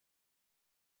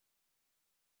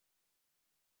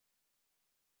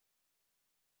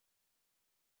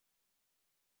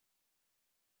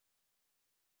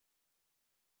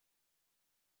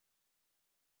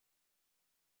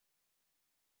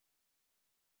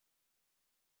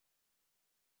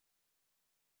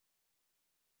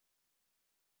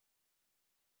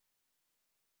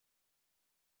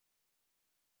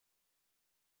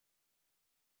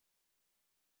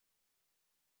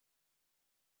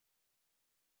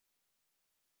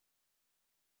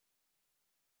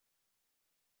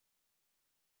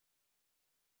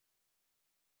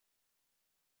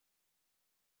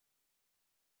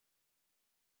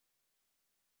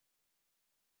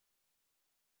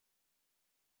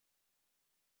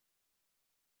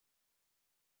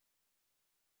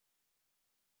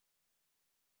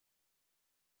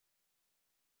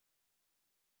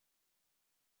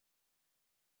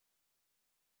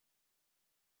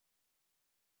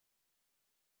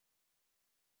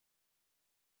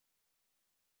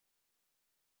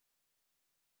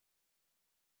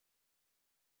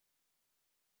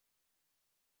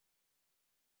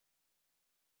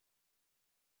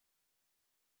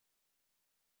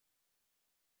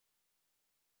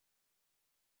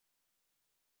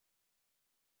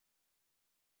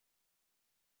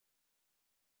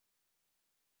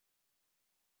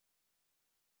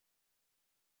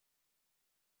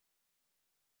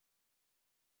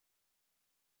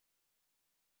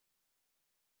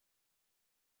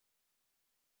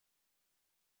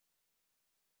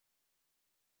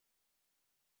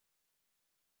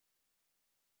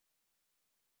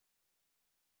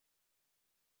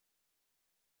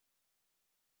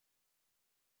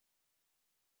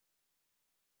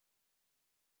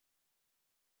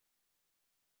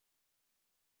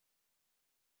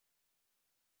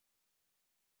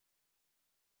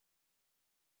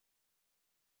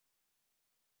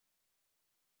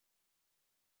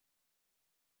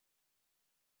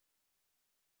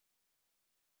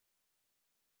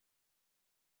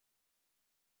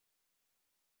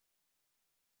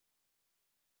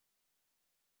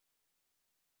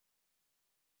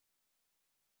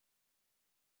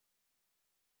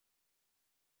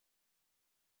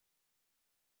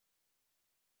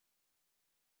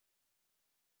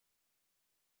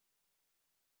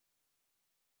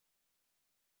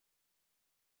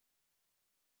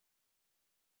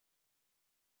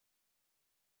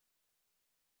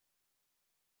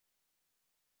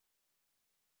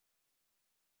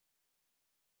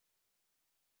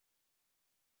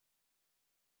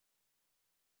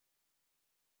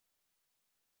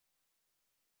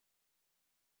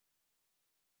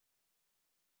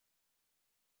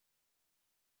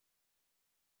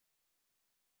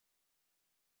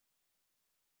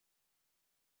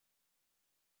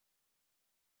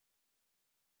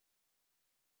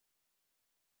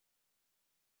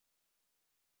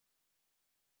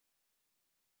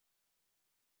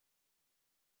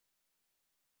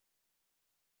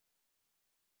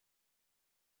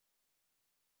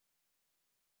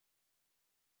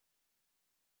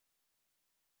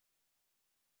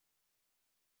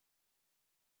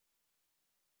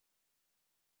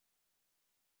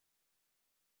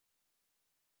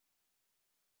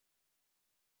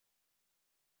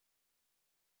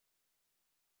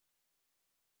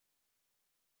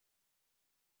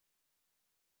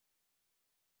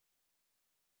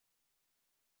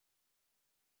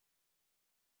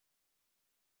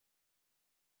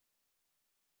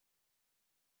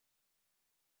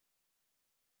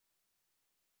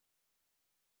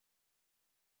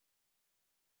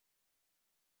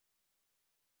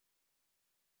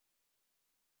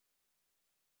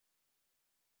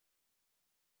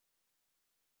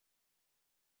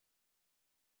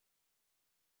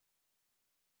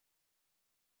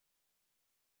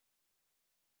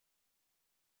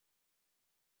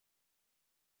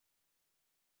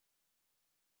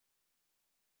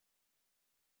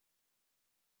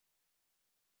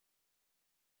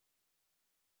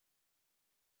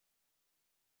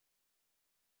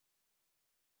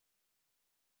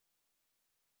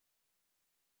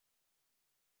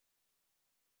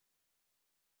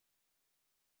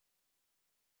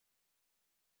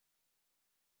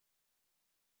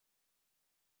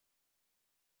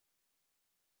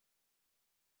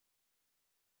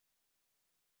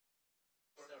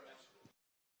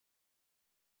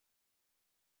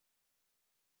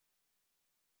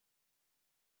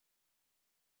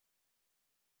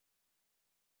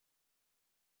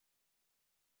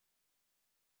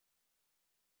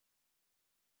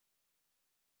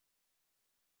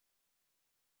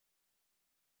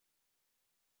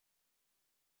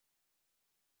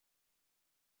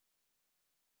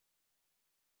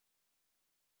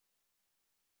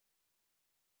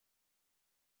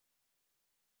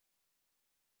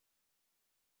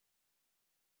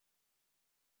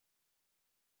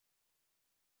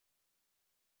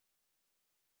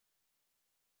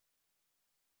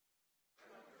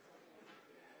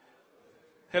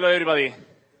Hello, everybody.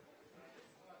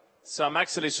 So I'm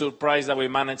actually surprised that we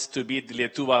managed to beat the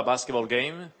Lietuva basketball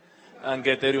game and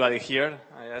get everybody here.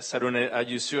 I asked Arun, are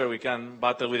you sure we can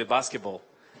battle with the basketball?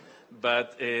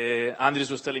 But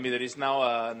Andres was telling me there is now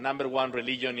a #1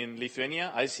 religion in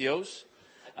Lithuania, ICOs,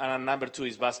 and a #2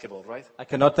 is basketball, right? I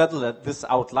cannot tell this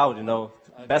out loud,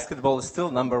 Okay. Basketball is still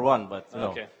 #1, but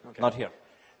okay. Not here.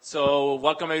 So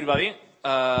welcome, everybody.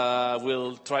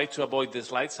 We'll try to avoid the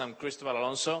slides. I'm Christopher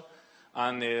Alonso.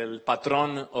 I'm el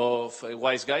patron of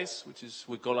Wise Guys, which is,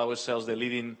 we call ourselves the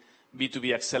leading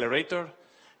B2B accelerator.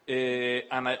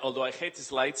 Although I hate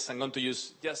slides, I'm going to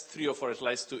use just 3 or 4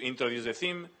 slides to introduce the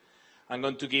theme. I'm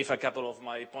going to give a couple of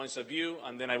my points of view,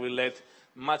 and then I will let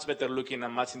much better looking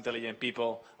and much intelligent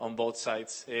people on both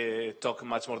sides talk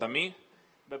much more than me.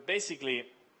 But basically,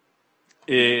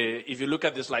 if you look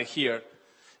at the slide here,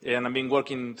 and I've been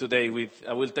working today with,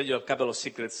 I will tell you a couple of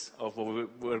secrets of what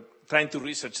we're trying to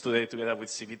research today together with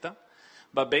Civita.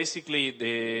 But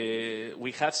basically,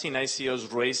 we have seen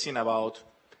ICOs raising about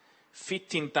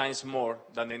 15 times more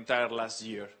than the entire last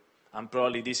year. And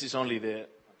probably this is only the,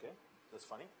 okay, that's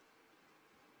funny.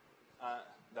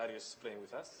 Darius is playing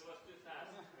with us. It was too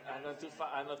fast. I'm not too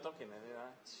fast, I'm not talking.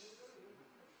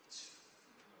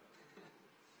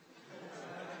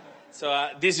 So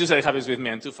this usually happens with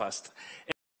me, I'm too fast.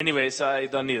 Anyways, I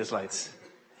don't need slides.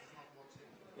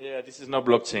 Yeah, this is no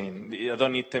blockchain. I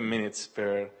don't need 10 minutes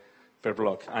per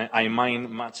block. I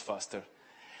mine much faster.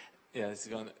 Yeah, it's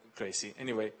going crazy.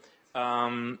 Anyway,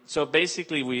 so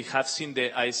basically we have seen the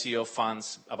ICO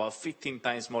funds about 15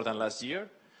 times more than last year,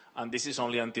 and this is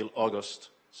only until August.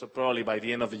 So probably by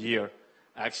the end of the year,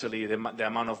 actually the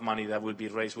amount of money that will be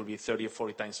raised will be 30 or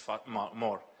 40 times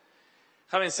more.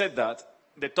 Having said that,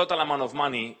 the total amount of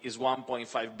money is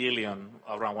 1.5 billion,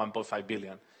 around 1.5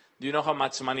 billion. Do you know how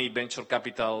much money venture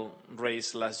capital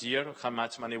raised last year? How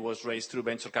much money was raised through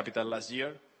venture capital last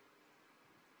year?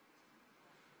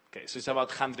 Okay, so it's about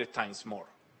 100 times more.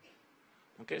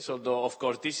 Okay, so though, of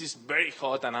course, this is very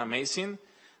hot and amazing,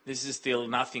 this is still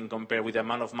nothing compared with the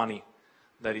amount of money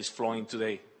that is flowing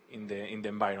today in the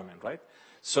environment, right?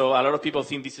 So a lot of people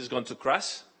think this is going to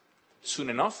crash soon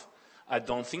enough. I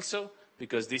don't think so,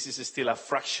 because this is still a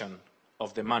fraction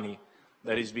of the money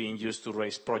that is being used to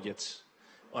raise projects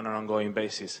on an ongoing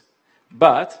basis.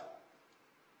 But,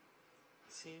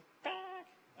 see,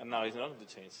 and now it's not going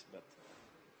to change, but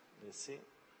let's see.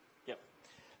 Yep.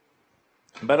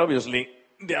 But obviously,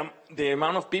 the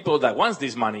amount of people that wants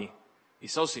this money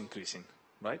is also increasing,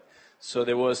 right? So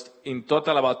there was, in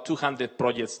total, about 200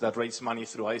 projects that raised money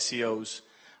through ICOs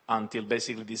until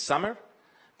basically this summer.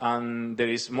 And there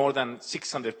is more than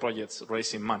 600 projects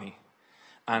raising money.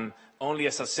 And only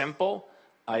as a sample,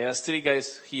 I asked 3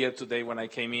 guys here today when I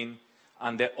came in,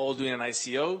 and they're all doing an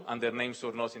ICO, and their names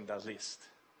were not in that list.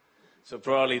 So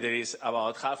probably there is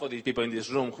about half of these people in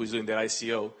this room who is doing their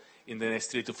ICO in the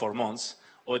next 3 to 4 months,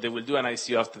 or they will do an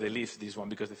ICO after they leave this one,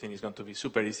 because the thing is going to be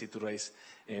super easy to raise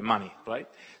money, right?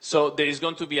 So there is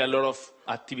going to be a lot of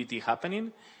activity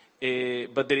happening,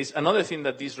 but there is another thing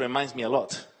that this reminds me a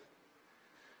lot.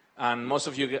 And most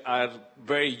of you are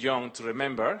very young to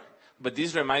remember, but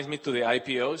this reminds me to the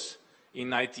IPOs in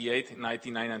 98,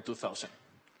 99, and 2000,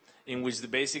 in which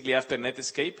basically after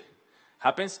Netscape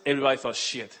happens, everybody thought,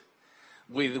 shit,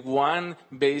 with one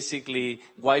basically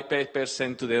white paper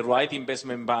sent to the right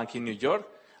investment bank in New York,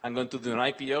 I'm going to do an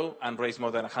IPO and raise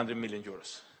more than 100 million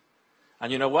euros.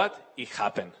 And you know what? It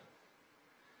happened.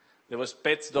 There was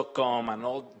pets.com and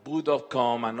all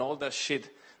boo.com and all that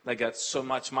shit that got so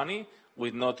much money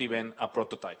with not even a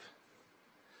prototype.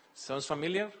 Sounds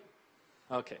familiar?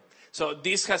 Okay. So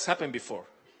this has happened before,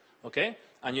 okay?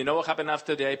 And you know what happened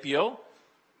after the IPO?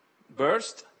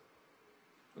 Burst.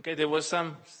 Okay, there was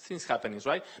some things happening,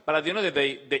 right? But at the end of the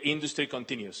day, the industry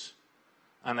continues.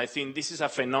 And I think this is a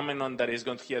phenomenon that is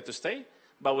going here to stay,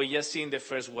 but we're just seeing the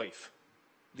first wave.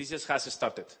 This just has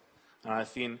started. And I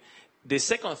think the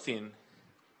second thing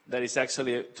that is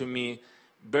actually, to me,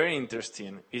 very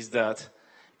interesting is that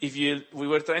we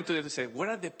were trying to say, where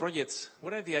are the projects,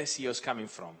 where are the ICOs coming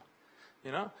from?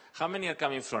 You know, how many are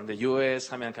coming from the US,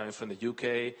 how many are coming from the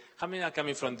UK, how many are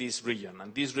coming from this region?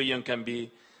 And this region can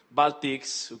be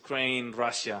Baltics, Ukraine,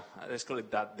 Russia, let's call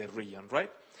it that, the region,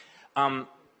 right?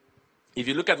 If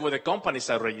you look at where the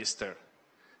companies are registered,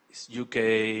 it's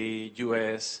UK,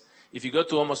 US. If you go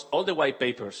to almost all the white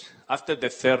papers, after the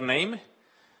third name,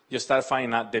 you start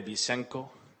finding out the Visenko,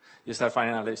 you start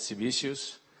finding out the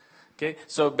Civicius. Okay,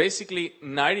 so basically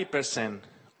 90%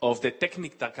 of the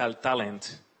technical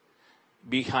talent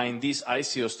behind these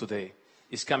ICOs today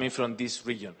is coming from this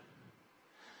region.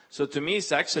 So to me,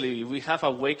 it's actually, we have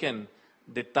awakened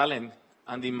the talent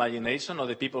and the imagination of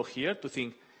the people here to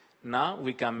think, now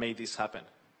we can make this happen.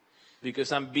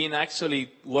 Because I've been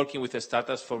actually working with the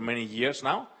startups for many years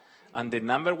now, and the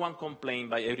number one complaint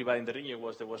by everybody in the region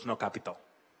was there was no capital.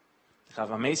 I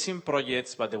have amazing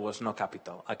projects, but there was no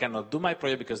capital. I cannot do my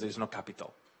project because there is no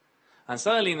capital. And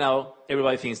suddenly now,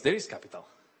 everybody thinks there is capital.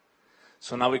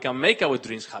 So now we can make our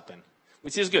dreams happen,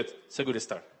 which is good. It's a good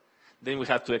start. Then we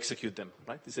have to execute them,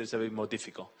 right? This is a bit more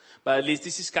difficult. But at least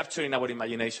this is capturing our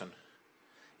imagination.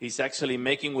 It's actually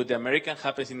making what the American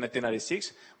happens in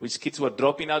 1996, which kids were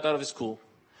dropping out of school,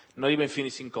 not even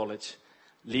finishing college,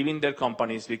 leaving their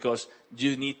companies because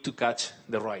you need to catch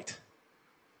the ride.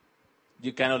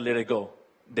 You cannot let it go.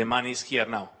 The money is here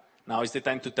now. Now is the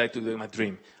time to try to do my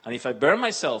dream. And if I burn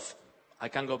myself, I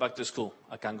can go back to school.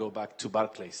 I can go back to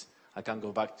Barclays. I can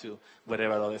go back to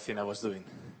whatever other thing I was doing.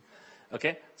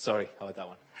 Okay? Sorry about that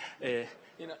one.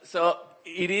 So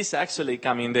it is actually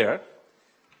coming there.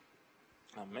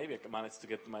 Maybe I can manage to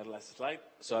get to my last slide.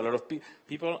 So a lot of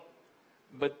people,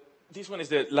 but this one is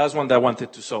the last one that I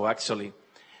wanted to show actually.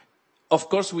 Of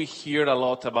course, we hear a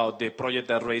lot about the project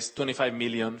that raised 25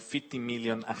 million, 50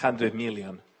 million, 100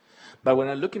 million. But when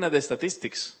I'm looking at the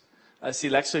statistics, I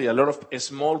see actually a lot of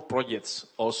small projects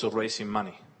also raising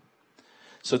money.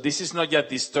 So this is not just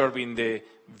disturbing the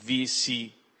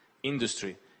VC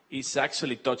industry. It's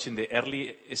actually touching the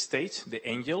early stage, the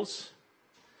angels.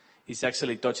 It's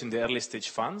actually touching the early stage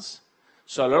funds.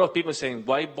 So a lot of people are saying,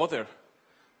 why bother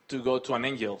to go to an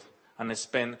angel and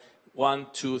spend 1,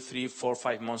 2, 3, 4,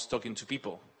 5 months talking to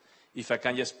people, if I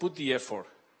can just put the effort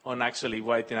on actually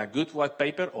writing a good white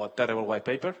paper or a terrible white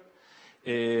paper,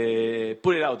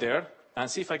 put it out there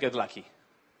and see if I get lucky.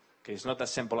 Okay, it's not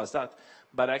as simple as that.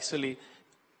 But actually,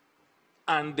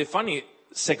 and the funny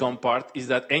second part is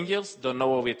that angels don't know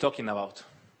what we're talking about.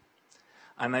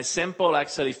 And I sampled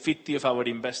actually 50 of our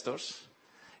investors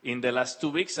in the last 2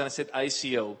 weeks, and I said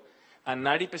ICO. And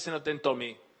 90% of them told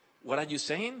me, what are you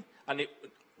saying? And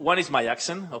one is my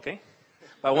accent, okay?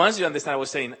 But once you understand I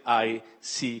was saying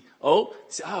ICO,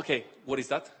 say, okay, what is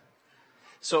that?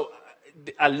 So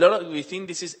we think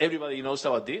this is, everybody knows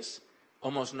about this.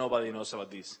 Almost nobody knows about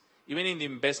this. Even in the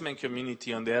investment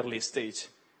community on the early stage,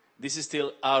 this is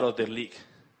still out of the league.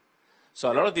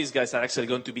 So a lot of these guys are actually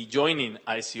going to be joining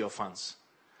ICO funds.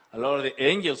 A lot of the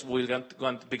angels will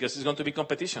because it's going to be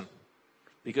competition.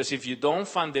 Because if you don't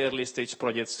fund the early stage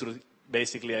projects through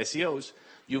basically ICOs,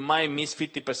 you might miss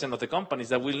 50% of the companies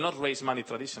that will not raise money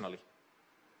traditionally.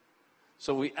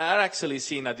 So we are actually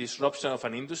seeing a disruption of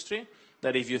an industry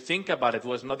that, if you think about it,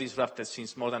 was not disrupted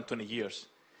since more than 20 years.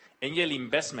 Angel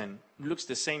investment looks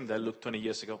the same that it looked 20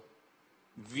 years ago.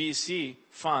 VC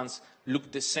funds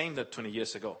look the same that 20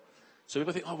 years ago. So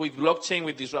people think, with blockchain,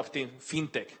 we're disrupting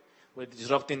fintech, we're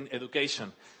disrupting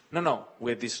education. No,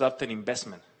 we're disrupting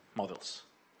investment models.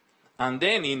 And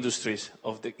then industries,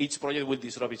 each project will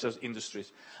disrupt each other's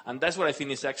industries. And that's what I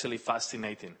think is actually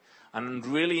fascinating. And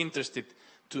I'm really interested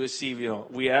to see,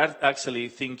 we are actually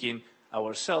thinking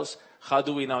ourselves, how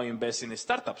do we now invest in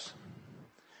startups?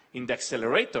 In the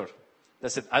accelerator, they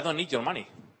said, I don't need your money.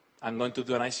 I'm going to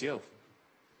do an ICO.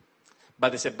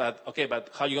 But they said, but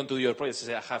how are you going to do your project? I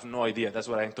said, I have no idea. That's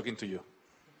why I'm talking to you.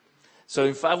 So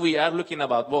in fact, we are looking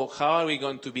about, how are we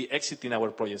going to be exiting our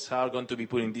projects? How are we going to be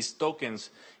putting these tokens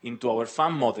into our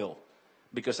fund model?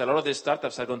 Because a lot of the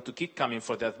startups are going to keep coming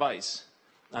for the advice.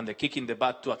 And they're kicking the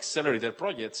butt to accelerate their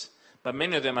projects. But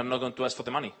many of them are not going to ask for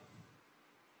the money.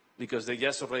 Because they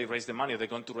just already raised the money. They're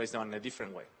going to raise them in a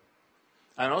different way.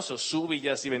 And also, should we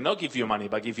just even not give you money,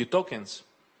 but give you tokens?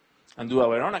 And do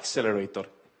our own accelerator,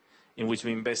 in which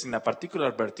we invest in a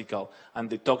particular vertical, and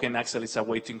the token actually is a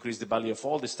way to increase the value of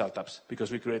all the startups, because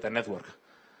we create a network,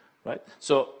 right?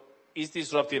 So is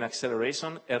disrupting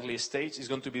acceleration, early stage, is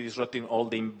going to be disrupting all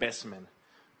the investment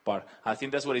part. I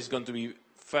think that's what is going to be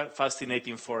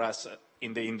fascinating for us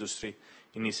in the industry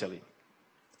initially.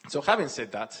 So having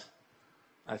said that,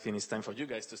 I think it's time for you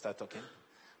guys to start talking.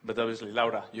 But obviously,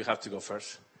 Laura, you have to go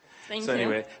first. Thank you. So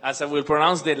anyway, as I will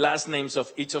pronounce the last names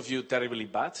of each of you terribly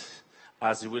bad,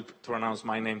 as you will pronounce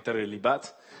my name terribly bad,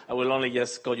 I will only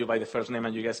just call you by the first name,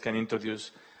 and you guys can introduce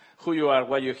who you are,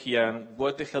 why you're here, and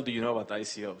what the hell do you know about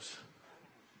ICOs?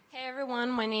 Hey everyone,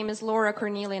 my name is Laura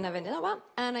Cornelia Navanova,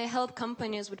 and I help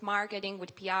companies with marketing,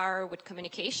 with PR, with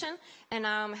communication, and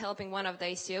I'm helping one of the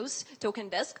ICOs, Token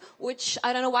Desk, which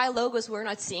I don't know why logos we're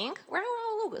not seeing. Where are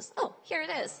our logos? Oh, here it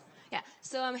is. Yeah,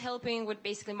 so I'm helping with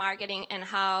basically marketing and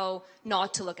how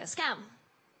not to look a scam.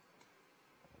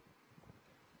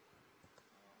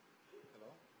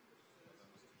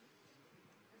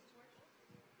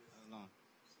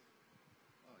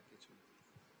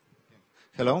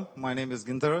 Hello, my name is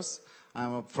Ginteras.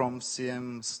 I'm from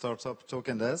CM Startup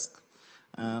Token Desk,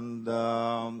 and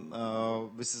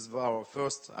this is our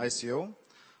first ICO.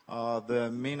 The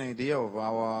main idea of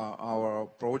our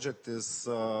project is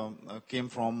came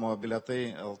from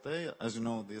Biletei LT, as you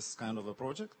know, this kind of a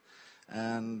project,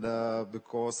 and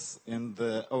because in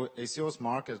the ICOs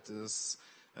market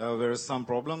there is some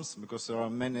problems because there are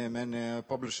many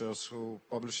publishers who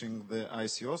publishing the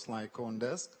ICOs like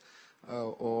CoinDesk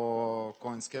or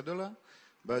CoinScheduler,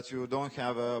 but you don't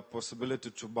have a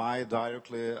possibility to buy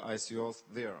directly ICOs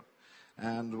there.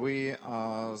 And we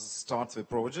start the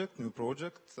project, new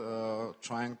project,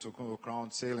 trying to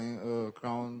crowd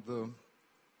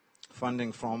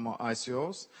funding from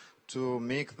ICOs to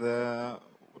make the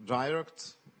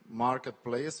direct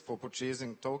marketplace for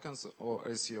purchasing tokens or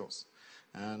ICOs.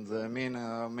 And the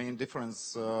main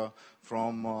difference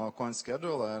from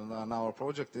CoinSchedule and our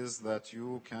project is that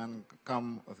you can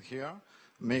come here,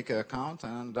 make an account,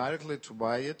 and directly to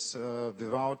buy it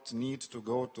without need to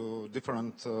go to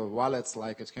different wallets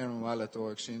like Ethereum wallet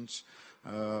or exchange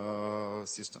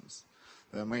systems.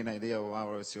 The main idea of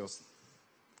our ICOs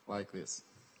like this.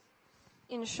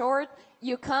 In short,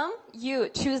 you come, you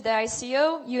choose the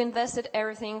ICO, you invested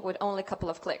everything with only a couple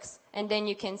of clicks. And then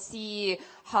you can see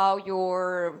how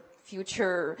your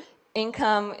future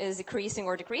income is increasing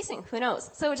or decreasing. Who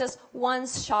knows? So just one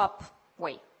shop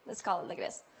way. Let's call it like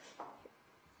this.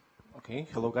 Okay,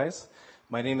 hello guys.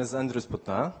 My name is Andrius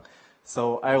Putna.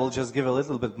 So I will just give a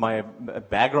little bit my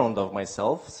background of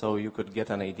myself so you could get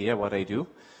an idea what I do.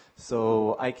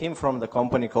 So I came from the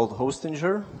company called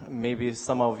Hostinger. Maybe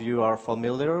some of you are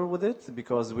familiar with it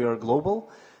because we are global.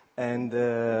 And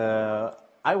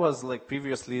I was like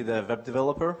previously the web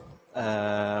developer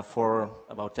for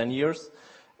about 10 years.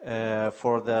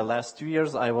 For the last 2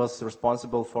 years, I was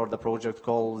responsible for the project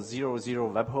called 00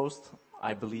 Web Host.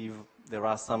 I believe there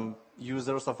are some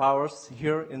users of ours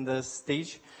here in the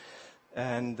stage.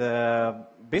 And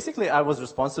basically, I was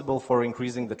responsible for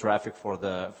increasing the traffic for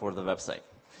the website.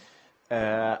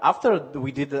 After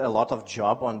we did a lot of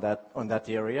job on that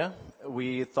area,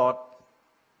 we thought,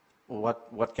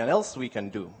 what else we can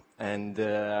do? And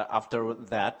after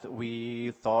that,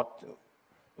 we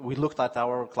looked at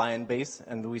our client base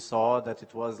and we saw that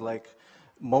it was like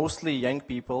mostly young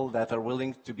people that are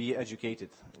willing to be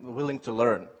educated, willing to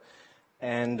learn.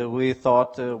 And we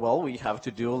thought, well, we have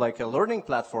to do like a learning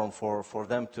platform for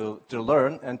them to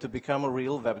learn and to become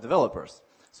real web developers.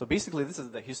 So basically, this is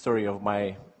the history of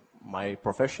my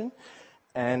profession.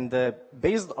 And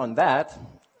based on that,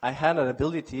 I had an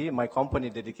ability, my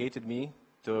company dedicated me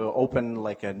to open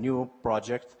like a new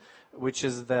project, which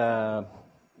is the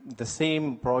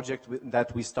same project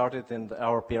that we started in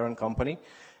our parent company.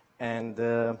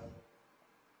 And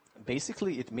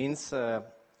basically it means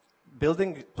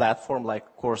building a platform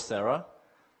like Coursera,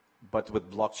 but with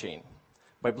blockchain.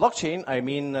 By blockchain, I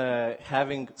mean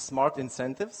having smart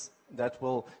incentives that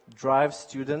will drive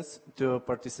students to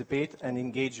participate and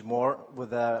engage more with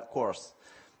the course.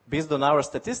 Based on our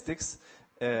statistics,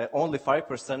 only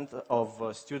 5%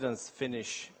 of students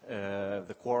finish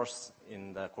the course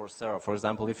in the Coursera. For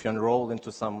example, if you enroll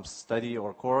into some study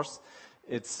or course,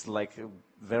 it's like a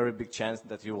very big chance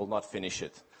that you will not finish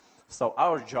it. So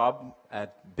our job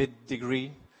at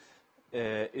BitDegree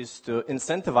is to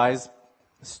incentivize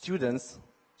students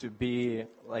to be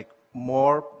like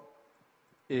more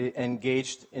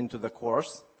engaged into the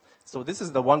course. So this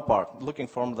is the one part, looking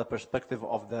from the perspective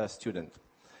of the student.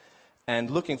 And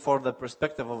looking for the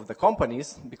perspective of the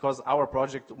companies, because our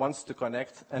project wants to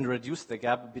connect and reduce the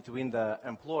gap between the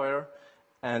employer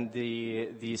and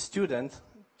the student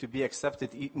to be accepted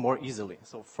more easily.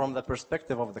 So from the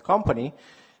perspective of the company,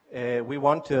 we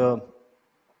want to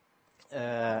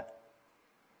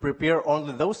prepare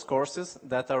only those courses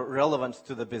that are relevant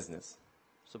to the business.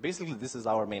 So basically, this is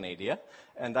our main idea.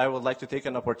 And I would like to take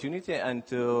an opportunity and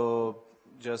to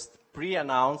just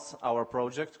pre-announce our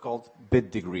project called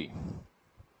BitDegree.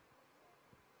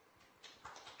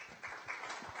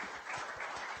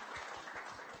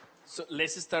 So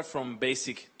let's start from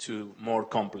basic to more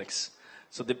complex.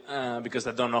 So because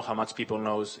I don't know how much people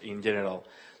knows in general.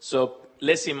 So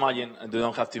let's imagine, and you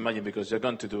don't have to imagine because you're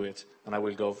going to do it, and I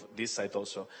will go this side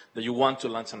also, that you want to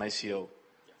launch an ICO.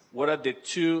 What are the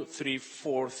 2, 3,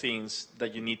 4 things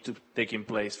that you need to take in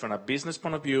place from a business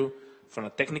point of view, from a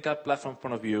technical platform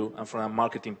point of view, and from a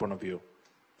marketing point of view?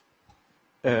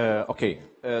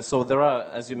 So there are,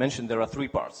 as you mentioned, there are 3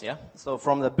 parts, yeah? So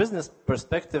from the business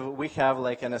perspective, we have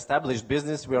like an established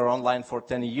business. We are online for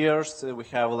 10 years. We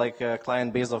have like a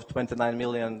client base of 29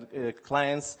 million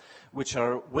clients, which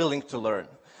are willing to learn.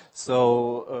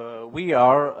 So we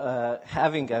are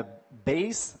having a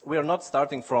base. We are not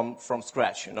starting from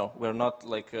scratch. You know, we're not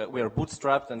like we are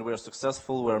bootstrapped and we're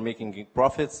successful. We're making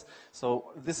profits.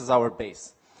 So this is our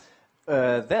base.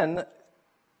 Then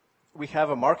we have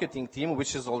a marketing team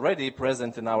which is already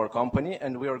present in our company,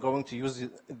 and we are going to use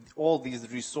all these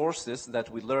resources that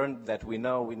we learned, that we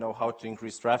know how to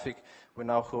increase traffic, we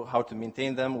know how to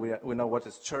maintain them, we know what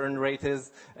is churn rate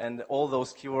is, and all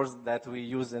those keywords that we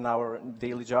use in our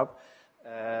daily job.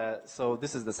 So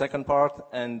this is the second part,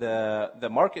 and the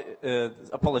market,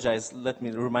 apologize, let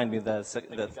me remind me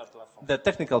the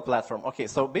technical platform. Okay,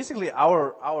 so basically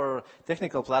our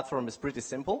technical platform is pretty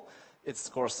simple. It's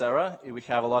Coursera. We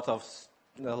have a lot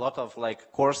of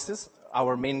like courses.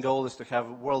 Our main goal is to have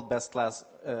world best class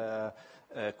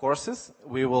courses.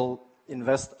 We will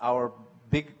invest our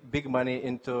big money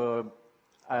into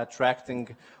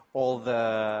attracting all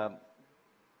the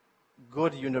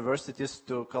good universities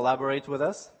to collaborate with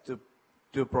us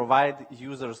to provide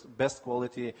users best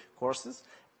quality courses.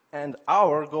 And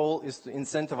our goal is to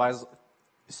incentivize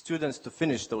students to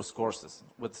finish those courses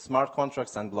with smart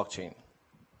contracts and blockchain.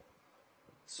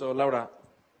 So, Laura,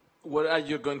 what are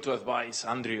you going to advise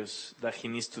Andrews that he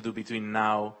needs to do between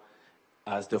now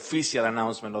as the official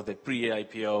announcement of the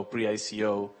pre-IPO,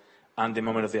 pre-ICO, and the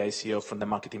moment of the ICO from the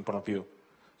marketing point of view?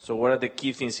 So what are the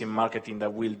key things in marketing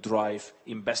that will drive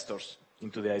investors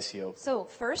into the ICO? So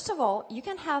first of all, you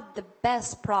can have the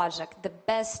best project, the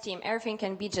best team, everything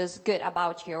can be just good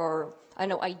about your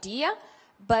idea,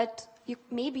 but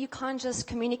maybe you can't just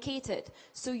communicate it.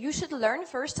 So you should learn,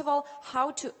 first of all,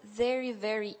 how to very,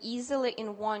 very easily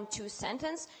in 1-2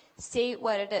 sentences say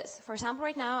what it is. For example,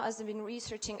 right now, as I've been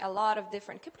researching a lot of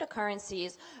different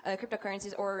cryptocurrencies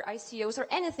or ICOs or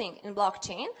anything in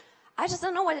blockchain, I just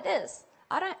don't know what it is.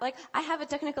 I have a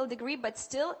technical degree, but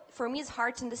still, for me, it's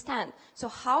hard to understand. So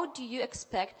how do you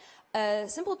expect a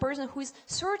simple person who is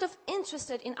sort of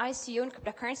interested in ICO and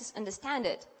cryptocurrencies understand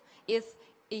it? If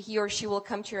he or she will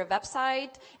come to your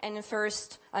website and in the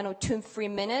first, 2-3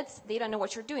 minutes, they don't know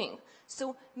what you're doing.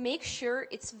 So make sure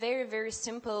it's very, very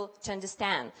simple to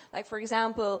understand. Like, for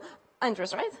example,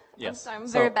 Andres, right? Yes. I'm sorry, I'm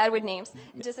very bad with names.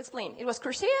 Just explain. It was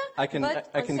Coursera, I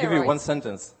can give you one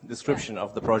sentence description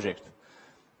of the project.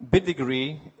 Bit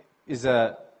degree is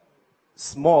a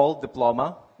small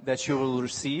diploma that you will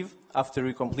receive after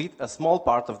you complete a small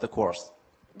part of the course.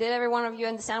 Did every one of you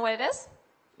understand what it is?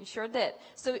 You sure did.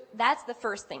 So that's the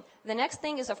first thing. The next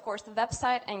thing is, of course, the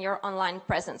website and your online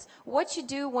presence. What you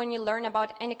do when you learn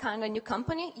about any kind of new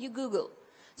company, you Google.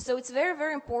 So it's very,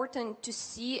 very important to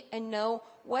see and know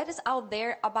what is out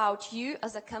there about you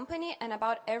as a company and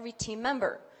about every team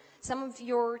member. Some of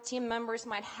your team members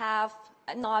might have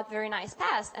a not very nice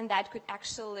past, and that could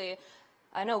actually,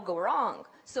 go wrong.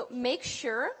 So make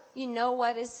sure you know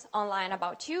what is online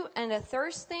about you. And the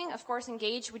third thing, of course,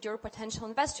 engage with your potential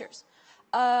investors.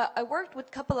 I worked with a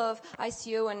couple of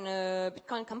ICO and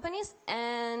Bitcoin companies,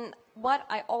 and what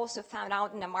I also found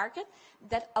out in the market,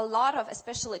 that a lot of,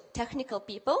 especially technical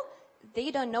people,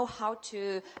 they don't know how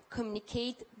to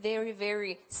communicate very,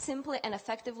 very simply and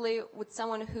effectively with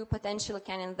someone who potentially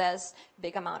can invest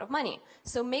big amount of money.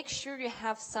 So make sure you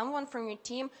have someone from your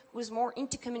team who's more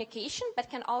into communication, but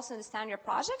can also understand your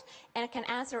project and can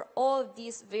answer all of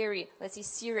these very, let's say,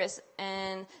 serious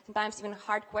and sometimes even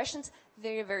hard questions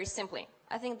very, very simply.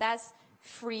 I think that's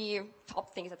 3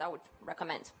 top things that I would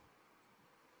recommend.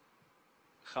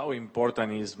 How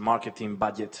important is marketing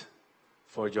budget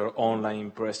for your online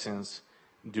presence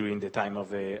during the time of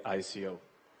the ICO?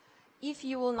 If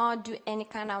you will not do any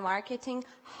kind of marketing,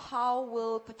 how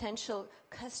will potential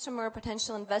customer,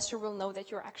 potential investor will know that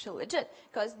you're actually legit?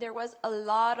 Because there was a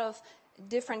lot of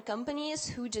different companies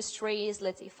who just raised,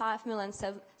 let's say, 5 million,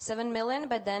 7 million,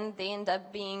 but then they end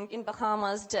up being in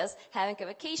Bahamas just having a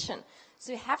vacation.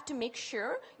 So you have to make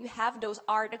sure you have those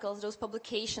articles, those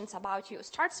publications about you.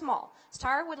 Start small.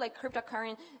 Start with like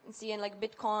cryptocurrency and like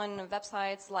Bitcoin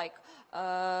websites like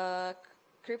like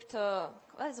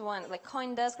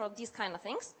CoinDesk or these kind of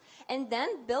things. And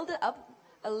then build it up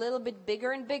a little bit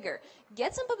bigger and bigger.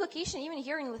 Get some publication even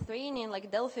here in Lithuania,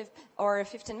 like Delphi or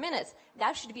 15 minutes.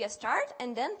 That should be a start,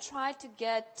 and then try to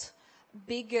get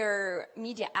bigger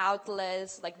media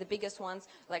outlets, like the biggest ones,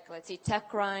 like let's say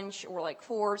TechCrunch or like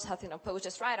Forbes, Huffington Post,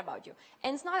 just write about you.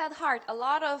 And it's not that hard. A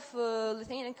lot of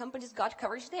Lithuanian companies got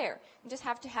coverage there. You just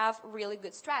have to have really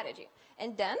good strategy.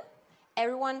 And then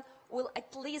everyone will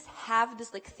at least have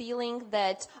this like feeling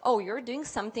that, oh, you're doing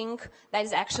something that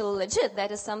is actually legit.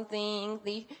 That is something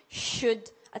they should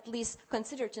at least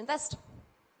consider to invest.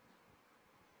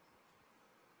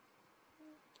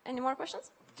 Any more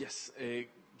questions? Yes.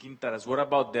 Gintaras, what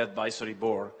about the advisory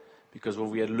board because when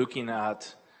we are looking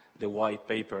at the white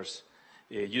papers,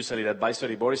 usually the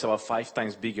advisory board is about 5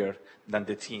 times bigger than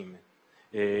the team.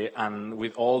 And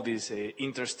with all these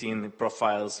interesting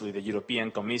profiles with the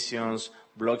European commissions,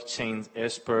 blockchain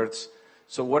experts.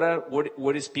 So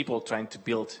what is people trying to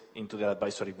build into the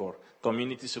advisory board?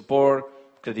 Community support,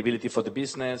 credibility for the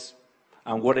business,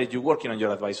 and what are you working on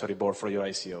your advisory board for your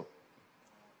ICO?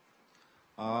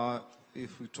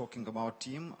 If we're talking about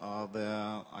team,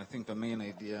 I think the main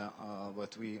idea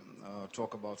what we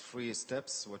talk about 3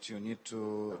 steps, what you need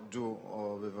to do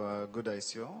with a good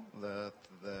ICO, that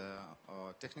the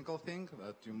technical thing,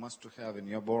 that you must have in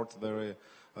your board very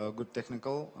good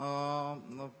technical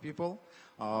people.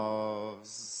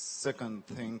 Second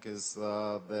thing is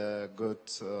the good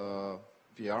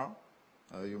PR.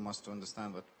 You must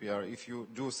understand that PR, if you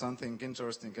do something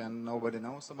interesting and nobody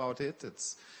knows about it,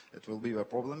 it will be a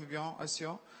problem with your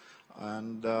ICO.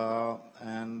 And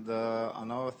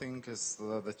another thing is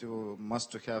that you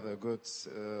must have a good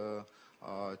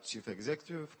chief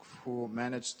executive who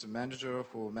manager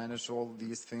who manage all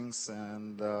these things,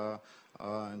 and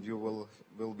you will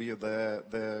be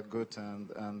the good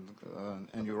and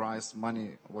you raise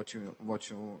money what you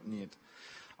need.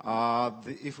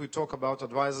 If we talk about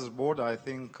advisors board, I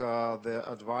think the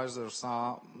advisors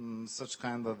are such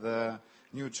kind of the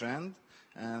new trend,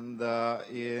 and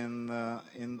in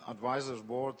advisors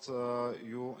board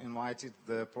you invited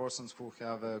the persons who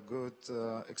have a good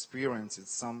experience.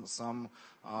 It's some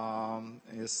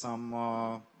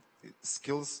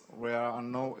skills where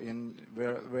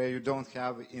you don't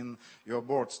have in your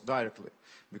boards directly,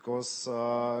 because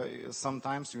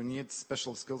sometimes you need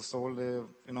special skills only,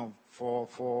 for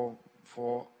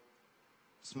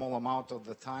small amount of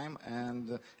the time,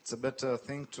 and it's a better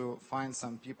thing to find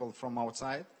some people from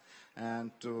outside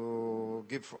and to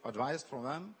give advice for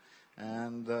them,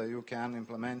 and you can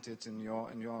implement it in your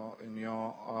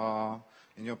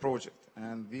project.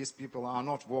 And these people are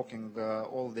not working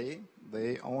all day;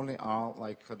 they only are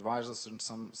like advisors in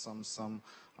some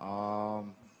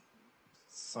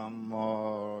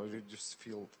reduced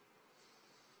field.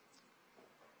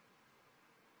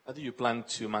 How do you plan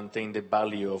to maintain the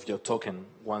value of your token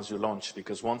once you launch?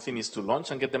 Because one thing is to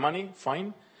launch and get the money,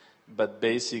 fine, but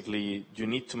basically you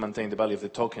need to maintain the value of the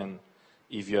token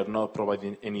if you're not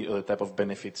providing any other type of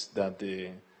benefits that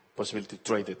the possibility to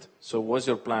trade it. So what's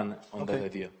your plan on that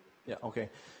idea? Yeah, okay.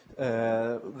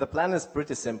 The plan is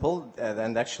pretty simple,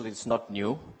 and actually it's not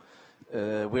new.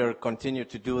 We are continue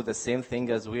to do the same thing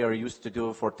as we are used to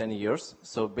do for 10 years.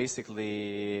 So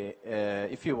basically,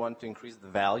 if you want to increase the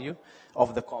value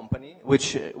of the company,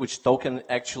 which token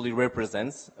actually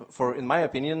represents, in my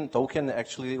opinion, token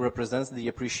actually represents the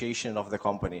appreciation of the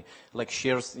company. Like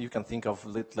shares, you can think of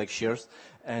it like shares.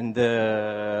 And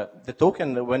the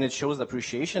token, when it shows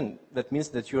appreciation, that means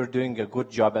that you're doing a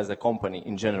good job as a company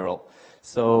in general.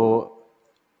 So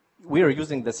we are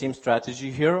using the same strategy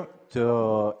here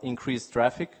to increase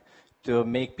traffic, to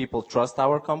make people trust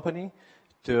our company,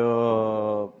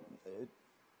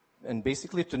 and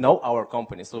basically to know our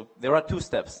company. So there are 2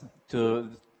 steps to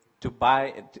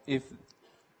buy.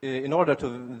 In order to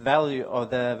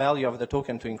the value of the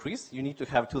token to increase, you need to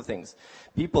have 2 things.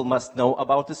 People must know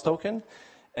about this token,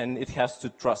 and it has to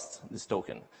trust this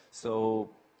token. So,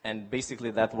 and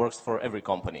basically that works for every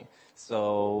company.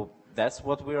 So that's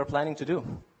what we are planning to do.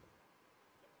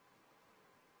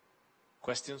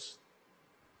 Questions?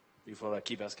 Before I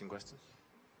keep asking questions?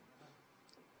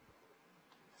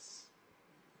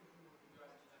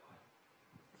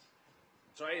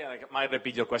 Sorry, I might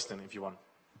repeat your question if you want.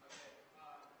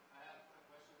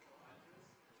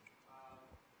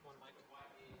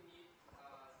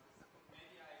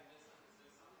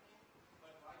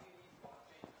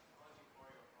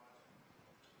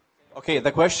 Okay,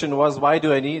 the question was, why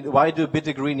do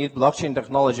BitDegree need blockchain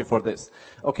technology for this?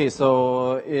 Okay,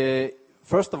 so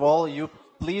first of all, you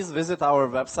please visit our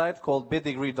website called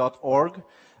bitdegree.org.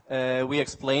 We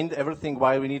explained everything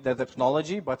why we need the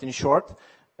technology, but in short,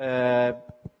 I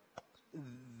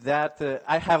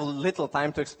have little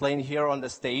time to explain here on the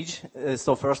stage,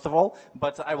 so first of all,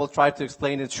 but I will try to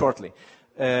explain it shortly.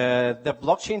 The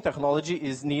blockchain technology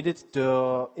is needed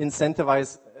to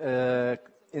incentivize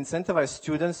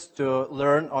students to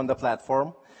learn on the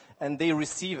platform, and they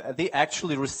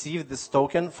actually receive this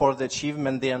token for the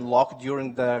achievement they unlock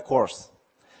during the course.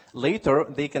 Later,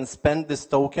 they can spend this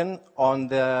token on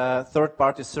the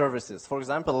third-party services. For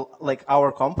example, like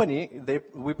our company,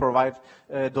 we provide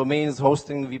domains,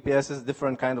 hosting, VPSs,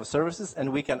 different kind of services,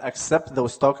 and we can accept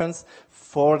those tokens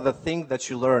for the thing that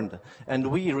you learned. And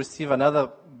we receive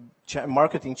another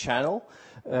marketing channel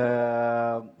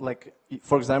like,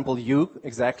 for example,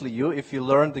 if you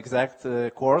learned the exact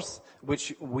course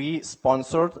which we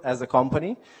sponsored as a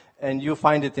company, and you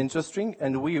find it interesting,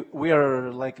 and we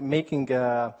are like making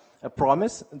a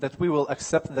promise that we will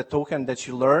accept the token that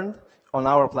you learned on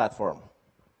our platform.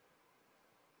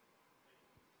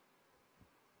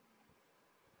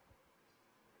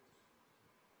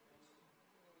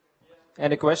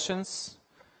 Any questions?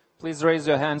 Please raise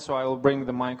your hand so I will bring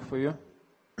the mic for you.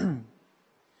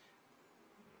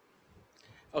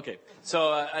 Okay, so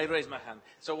I raised my hand.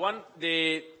 So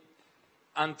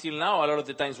until now, a lot of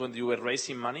the times when you were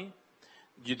raising money,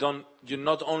 you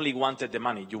not only wanted the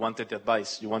money, you wanted the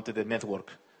advice, you wanted the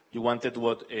network, you wanted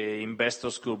what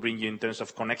investors could bring you in terms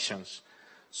of connections.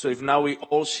 So if now we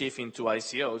all shift into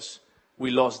ICOs,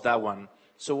 we lost that one.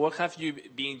 So what have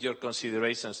been your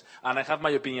considerations? And I have my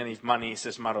opinion if money is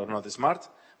smart or not smart,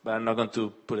 but I'm not going to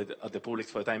put it at the public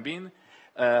for the time being.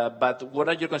 But what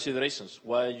are your considerations?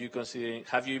 Why are you considering,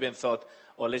 have you even thought,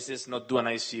 oh, let's just not do an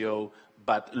ICO,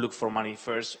 but look for money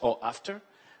first or after?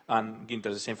 And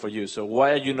Ginter, the same for you. So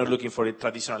why are you not looking for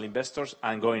traditional investors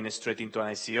and going straight into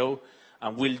an ICO?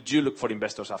 And will you look for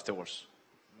investors afterwards?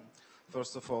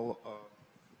 First of all,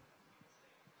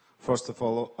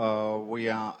 we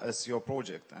are a SEO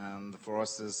project, and for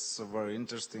us it's very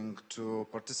interesting to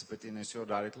participate in SEO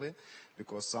directly,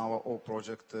 because our whole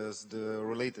project is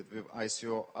related with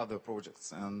ICO other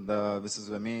projects, and this is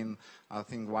the main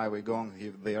thing why we're going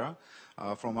there.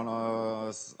 From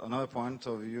another point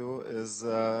of view is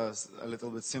a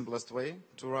little bit simplest way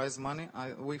to raise money,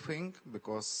 we think,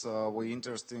 because we're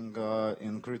interested in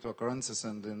cryptocurrencies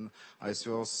and in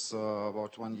ICOs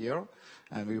about 1 year,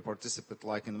 and we participate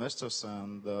like investors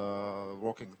and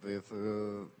working with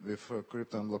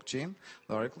crypto and blockchain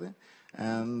directly.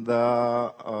 And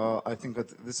I think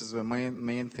that this is the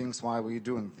main things why we're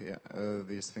doing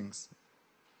these things.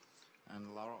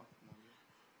 And Laura?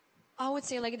 I would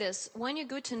say like this. When you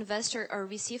go to investor or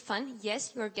VC fund,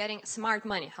 yes, you're getting smart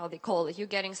money, how they call it. You're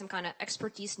getting some kind of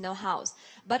expertise, know-how.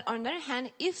 But on the other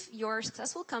hand, if you're a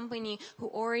successful company who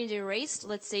already raised,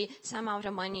 let's say, some amount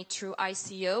of money through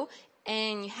ICO,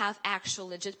 and you have actual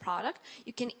legit product,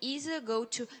 you can easily go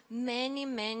to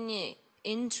many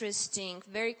interesting,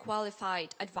 very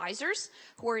qualified advisors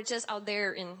who are just out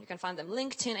there, and you can find them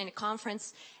LinkedIn, any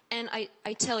conference, and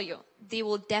I tell you, they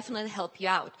will definitely help you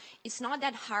out. It's not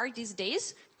that hard these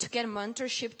days to get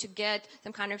mentorship, to get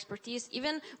some kind of expertise.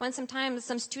 Even when sometimes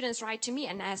some students write to me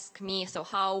and ask me, so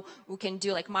how we can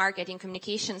do like marketing,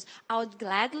 communications, I would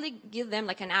gladly give them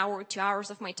like an hour, 2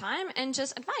 hours of my time and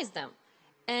just advise them.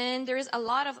 And there is a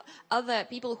lot of other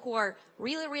people who are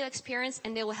really experienced,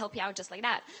 and they will help you out just like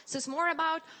that. So it's more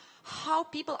about how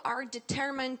people are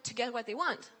determined to get what they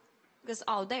want, because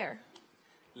all there.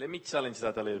 Let me challenge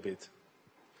that a little bit.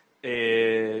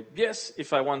 Yes,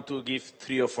 if I want to give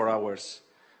 3 or 4 hours,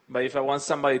 but if I want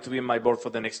somebody to be in my board for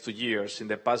the next 2 years, in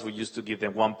the past we used to give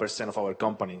them 1% of our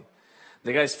company.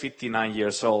 The guy is 59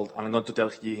 years old, and I'm going to tell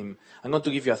him, I'm going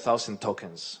to give you 1,000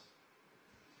 tokens.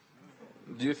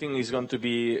 Do you think it's going to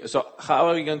be, so how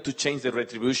are we going to change the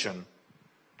retribution?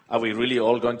 Are we really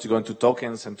all going to go into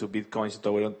tokens and to Bitcoins?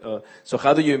 So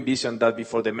how do you envision that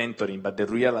before the mentoring, but the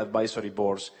real advisory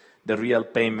boards, the real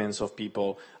payments of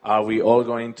people, are we all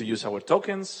going to use our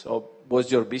tokens? Or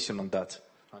what's your vision on that?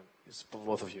 It's for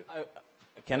both of you.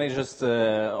 Can I just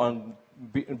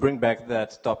bring back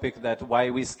that topic, that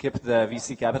why we skipped the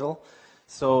VC capital?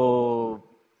 So,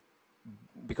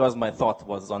 because my thought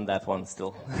was on that one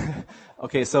still.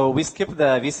 Okay, so we skipped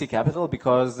the VC capital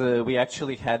because we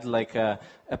actually had like a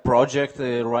project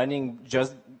running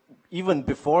just even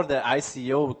before the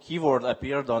ICO keyword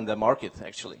appeared on the market,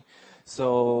 actually.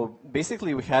 So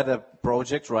basically we had a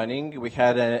project running, we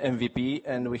had an MVP,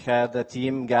 and we had a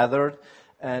team gathered,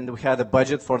 and we had a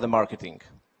budget for the marketing.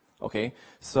 Okay,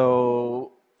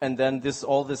 so, and then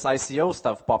all this ICO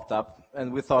stuff popped up,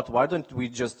 and we thought, why don't we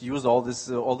just use all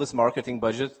this marketing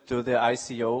budget to the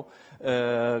ICO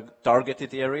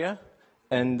targeted area,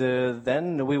 and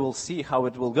then we will see how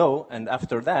it will go, and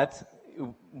after that,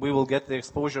 we will get the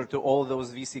exposure to all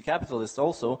those VC capitalists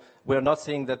also. We're not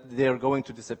saying that they're going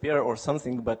to disappear or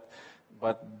something, but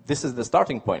this is the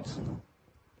starting point.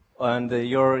 And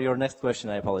your next question,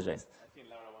 I apologize. I think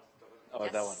Laura wants to talk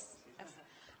about that one.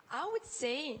 I would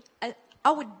say,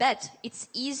 I would bet it's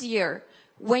easier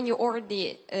when you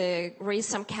already raise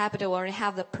some capital or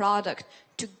have the product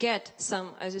to get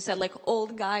some, as you said, like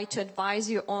old guy to advise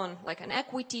you on like an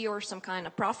equity or some kind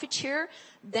of profit share.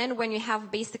 Then when you have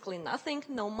basically nothing,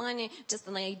 no money, just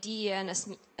an idea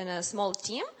and a small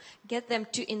team, get them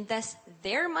to invest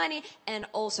their money and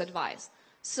also advise.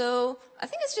 So I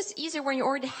think it's just easier when you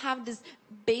already have this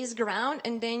base ground,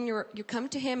 and then you come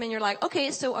to him and you're like,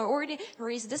 okay, so I already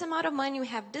raised this amount of money, we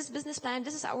have this business plan,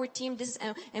 this is our team, this is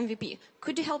MVP.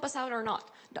 Could you help us out or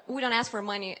not? We don't ask for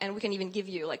money, and we can even give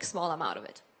you like a small amount of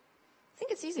it. I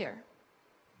think it's easier.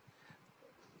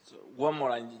 So one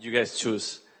more, and you guys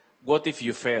choose. What if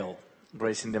you fail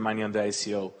raising the money on the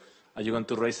ICO? Are you going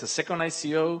to raise a second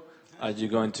ICO? Are you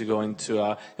going to go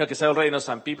into because I already know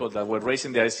some people that were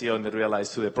raising the ICO and they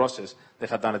realized through the process they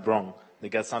had done it wrong. They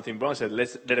got something wrong, said,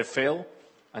 let's let it fail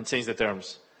and change the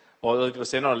terms. Or other people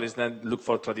say, no, let's not look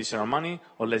for traditional money,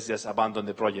 or let's just abandon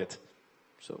the project.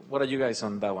 So what are you guys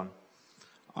on that one?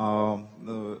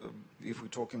 If we're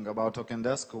talking about Token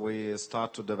Desk, we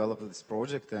start to develop this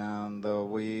project, and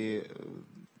we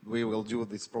will do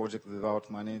this project without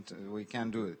money. We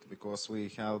can do it because we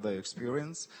have the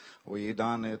experience. We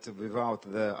done it without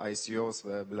the ICOs,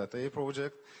 the Bilatei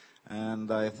project,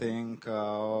 and I think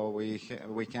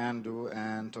we can do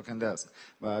and Token Desk.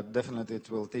 But definitely it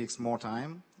will take more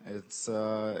time.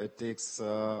 It takes,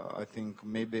 I think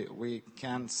maybe we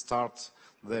can start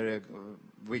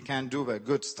we can do a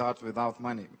good start without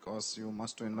money, because you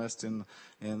must invest in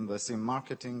the same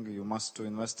marketing, you must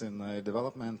invest in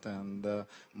development, and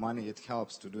money, it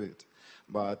helps to do it.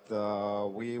 But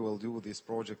we will do this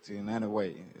project in any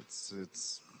way.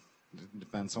 It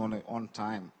depends only on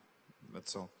time.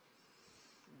 That's all.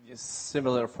 Yes,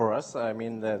 similar for us. I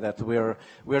mean that we're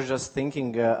just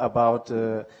thinking about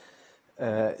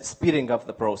speeding up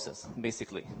the process,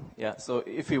 basically. Yeah. So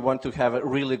if you want to have a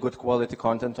really good quality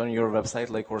content on your website,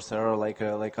 like Coursera,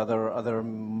 like other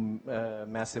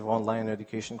massive online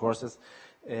education courses,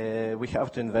 we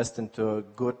have to invest into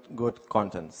good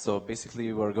content. So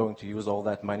basically, we're going to use all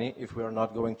that money. If we are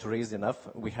not going to raise enough,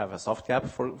 we have a soft cap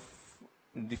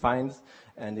defined,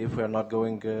 and if we are not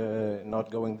going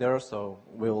there, so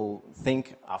we'll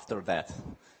think after that.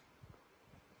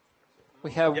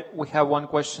 We have one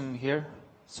question here.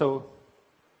 So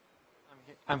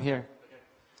I'm here.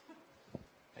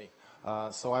 Hey,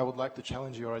 so I would like to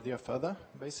challenge your idea further,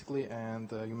 basically.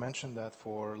 And you mentioned that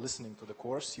for listening to the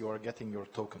course, you are getting your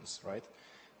tokens, right?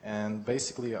 And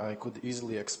basically, I could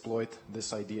easily exploit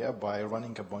this idea by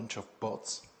running a bunch of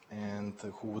bots, and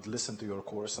who would listen to your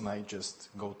course, and I just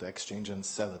go to exchange and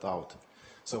sell it out.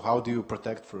 So how do you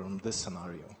protect from this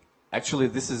scenario? Actually,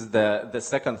 this is the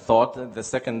second thought, the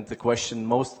second question,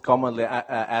 most commonly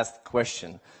asked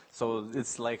question. So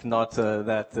it's like not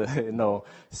that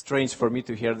strange for me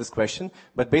to hear this question.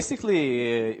 But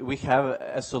basically, we have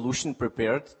a solution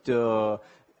prepared to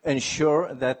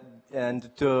ensure that, and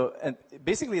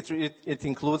basically it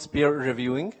includes peer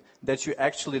reviewing, that you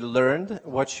actually learned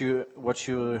what you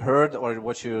heard or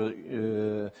what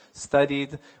you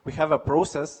studied. We have a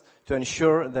process to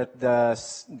ensure that the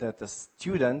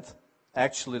student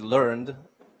actually learned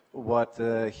what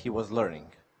he was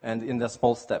learning, and in the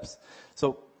small steps.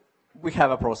 So we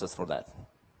have a process for that.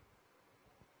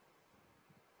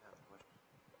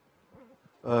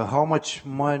 How much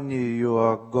money you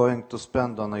are going to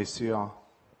spend on ICO?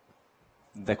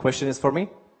 The question is for me?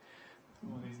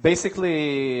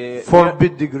 Basically... For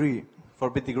BitDegree.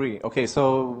 For BitDegree. Okay,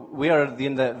 so we are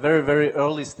in the very, very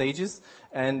early stages,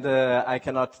 and I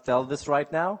cannot tell this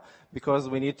right now because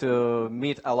we need to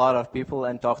meet a lot of people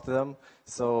and talk to them.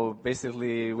 So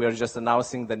basically, we are just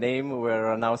announcing the name,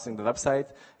 we're announcing the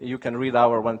website. You can read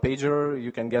our one-pager,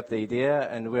 you can get the idea,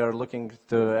 and we are looking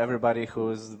to everybody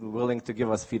who's willing to give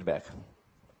us feedback.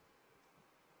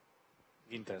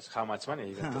 Interest, how much money are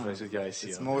you going to raise with your ICO?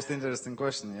 It's the most interesting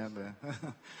question, yeah.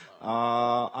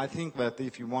 I think that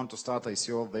if you want to start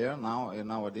ICO there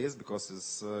nowadays,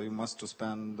 because you must to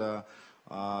spend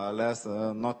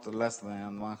not less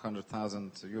than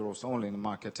 100,000 euros only in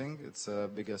marketing. It's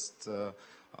biggest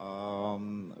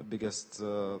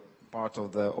part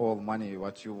of the all money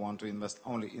what you want to invest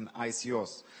only in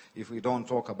ICOs. If we don't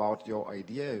talk about your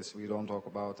ideas, we don't talk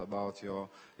about your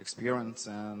experience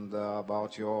and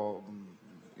about your,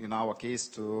 in our case,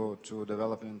 to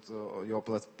develop into your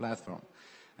platform.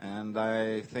 And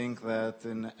I think that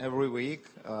in every week,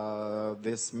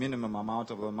 this minimum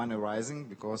amount of money rising,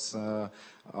 because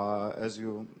as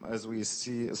we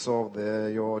saw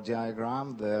your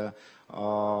diagram, the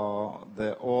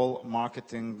all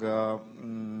marketing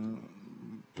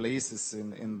places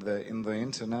in the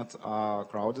internet are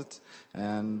crowded,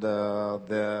 and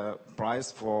the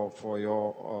price for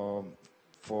your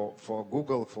for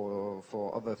Google,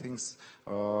 for other things,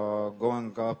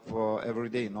 going up every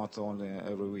day, not only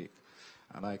every week.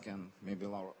 And I can maybe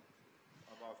Laura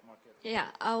about marketing. Yeah,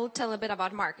 I'll tell a bit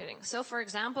about marketing. So for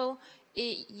example,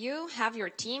 you have your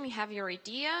team, you have your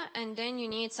idea, and then you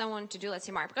need someone to do, let's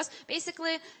say, marketing. Because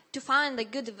basically, to find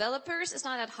like good developers, it's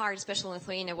not that hard, especially in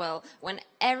Lithuania. Well, when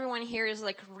everyone here is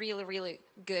like really, really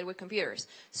good with computers.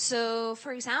 So,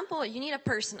 for example, you need a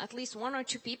person, at least 1 or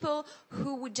 2 people,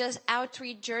 who would just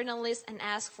outreach journalists and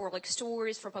ask for like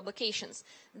stories for publications.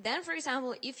 Then, for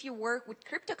example, if you work with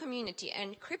crypto community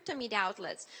and crypto media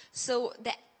outlets, so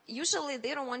usually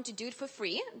they don't want to do it for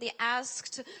free. They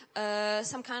asked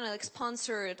some kind of like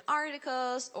sponsored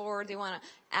articles, or they want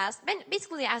to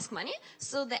basically ask money.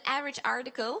 So the average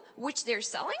article which they're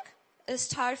selling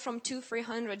start from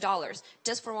 $200-300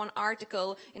 just for one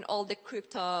article in all the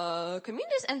crypto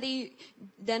communities, and they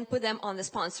then put them on the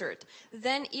sponsored.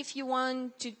 Then if you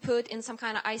want to put in some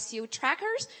kind of ICO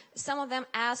trackers, some of them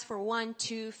ask for 1,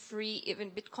 2, 3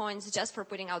 even Bitcoins just for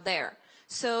putting out there.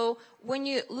 So when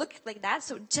you look like that,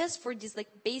 so just for this like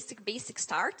basic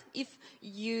start, if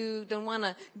you don't want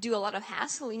to do a lot of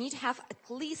hassle, you need to have at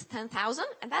least 10,000,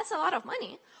 and that's a lot of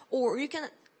money. Or you can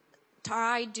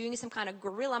try doing some kind of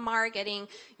guerrilla marketing.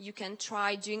 You can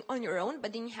try doing on your own,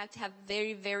 but then you have to have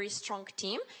very, very strong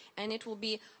team, and it will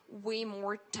be way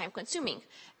more time consuming.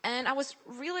 And I was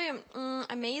really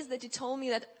amazed that you told me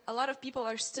that a lot of people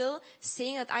are still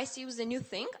saying that ICO is a new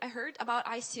thing. I heard about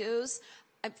ICOs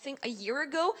I think a year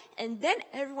ago, and then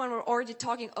everyone were already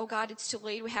talking, oh God, it's too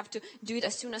late, we have to do it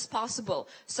as soon as possible.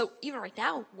 So even right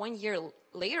now, 1 year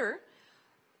later,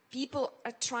 people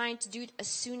are trying to do it as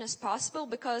soon as possible,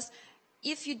 because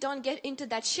if you don't get into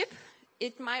that ship,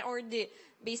 it might already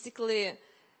basically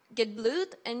get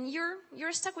blued, and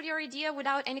you're stuck with your idea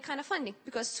without any kind of funding,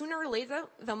 because sooner or later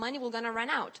the money will gonna run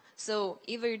out. So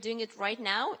either you're doing it right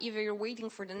now, either you're waiting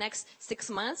for the next 6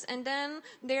 months, and then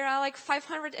there are like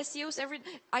 500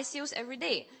 ICOs every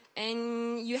day,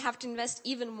 and you have to invest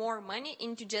even more money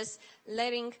into just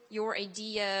letting your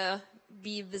idea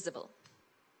be visible.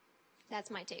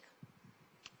 That's my take.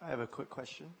 I have a quick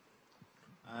question.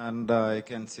 And I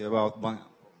can say about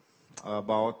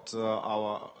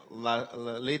our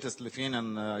latest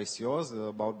Lithuanian ICOs,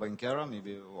 about Bankera.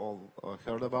 Maybe you all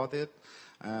heard about it.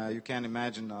 You can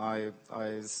imagine I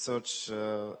searched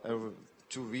every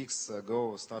 2 weeks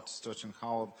ago, started searching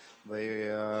how they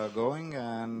are going,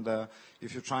 and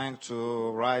if you're trying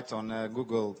to write on a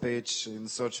Google page, in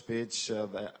search page,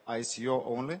 the ICO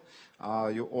only,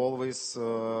 you always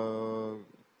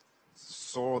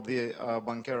saw the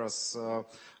Bankera's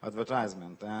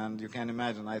advertisement, and you can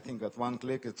imagine, I think at one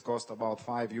click it cost about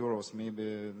 €5,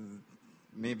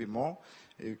 maybe more.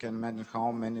 You can imagine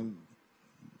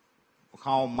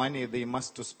how money they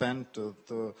must to spend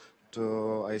to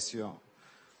ICO.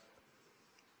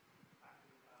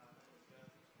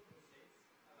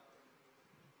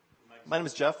 My name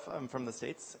is Jeff. I'm from the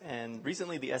States, and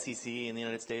recently the SEC in the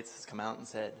United States has come out and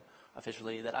said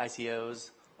officially that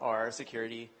ICOs are a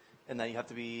security and that you have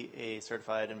to be a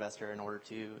certified investor in order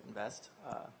to invest.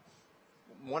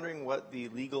 I'm wondering what the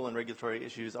legal and regulatory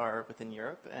issues are within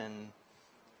Europe and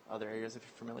other areas, if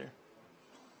you're familiar.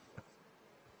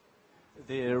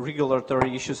 The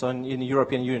regulatory issues in the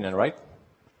European Union, right?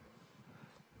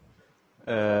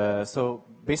 So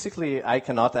basically, I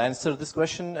cannot answer this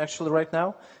question actually right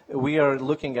now. We are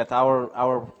looking at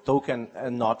our token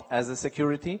not as a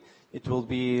security. It will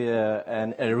be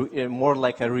more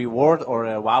like a reward or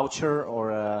a voucher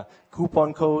or a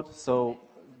coupon code. So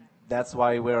that's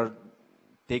why we're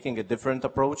taking a different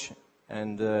approach.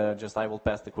 And I will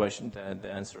pass the question and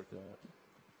the answer to it.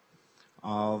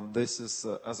 This is,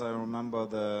 as I remember,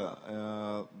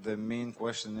 the main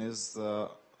question is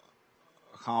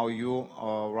how you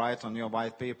write on your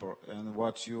white paper and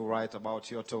what you write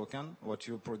about your token, what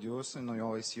you produce in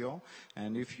your ICO,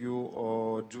 and if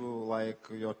you do like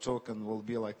your token will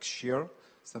be like share,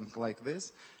 something like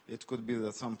this, it could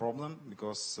be some problem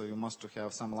because you must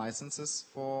have some licenses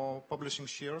for publishing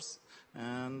shares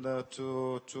and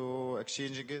to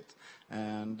exchanging it.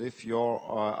 And if your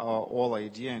all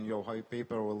idea and your white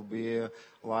paper will be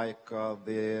like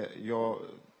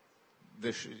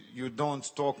you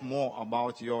don't talk more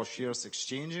about your shares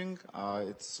exchanging.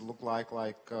 It's look like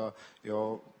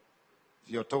your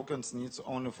tokens needs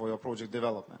only for your project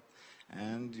development,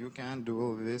 and you can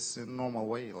do this in normal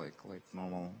way, like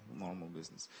normal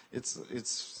business. It's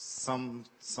some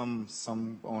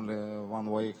only one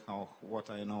way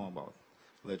what I know about.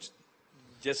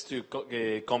 Just to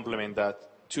complement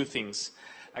that, 2 things.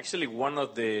 Actually, one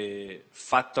of the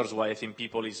factors why I think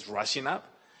people is rushing up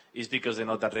is because they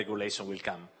know that regulation will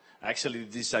come. I actually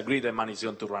disagree that money is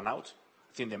going to run out.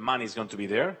 I think the money is going to be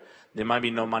there. There might be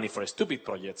no money for stupid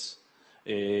projects,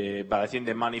 but I think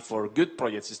the money for good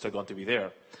projects is still going to be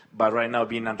there. But right now,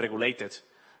 being unregulated,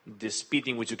 the speed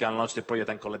in which you can launch the project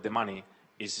and collect the money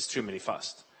is extremely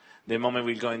fast. The moment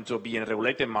we're going to be in a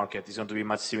regulated market is going to be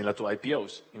much similar to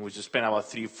IPOs, in which you spend about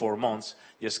 3-4 months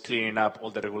just clearing up all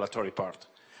the regulatory part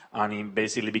and in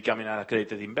basically becoming an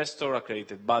accredited investor,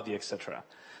 accredited body, etc.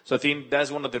 So I think that's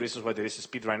one of the reasons why there is a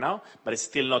speed right now, but it's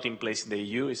still not in place in the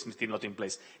EU, it's still not in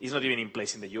place. It's not even in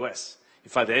place in the US. In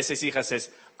fact, the SEC has said,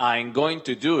 I'm going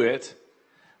to do it.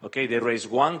 Okay, they raised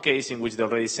one case in which they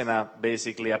already sent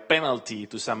basically a penalty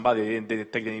to somebody. They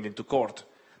didn't take them even to court.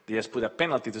 They just put a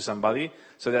penalty to somebody.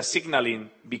 So they're signaling,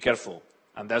 be careful.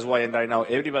 And that's why right now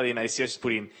everybody in ICO is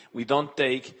putting, we don't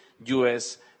take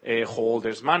US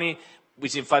holders' money,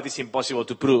 which in fact is impossible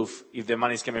to prove if the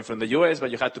money is coming from the US,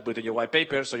 but you have to put in your white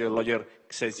paper, so your lawyer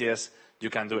says, yes, you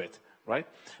can do it, right?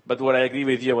 But what I agree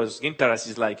with you was Gintaras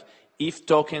is like, if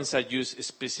tokens are used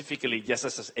specifically just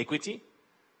as equity,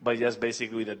 but just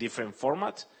basically with a different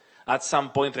format, at some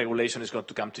point regulation is going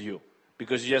to come to you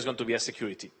because you're just going to be a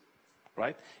security,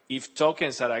 right? If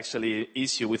tokens are actually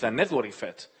issued with a network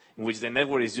effect, in which the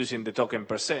network is using the token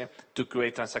per se to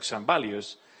create transaction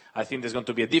values, I think there's going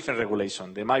to be a different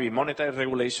regulation. There might be monetary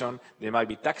regulation, there might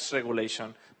be tax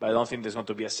regulation, but I don't think there's going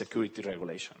to be a security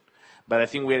regulation. But I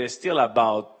think we're still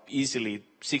about easily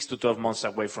 6 to 12 months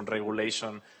away from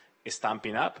regulation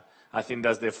stamping up. I think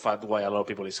that's the fact why a lot of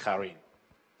people is hurrying.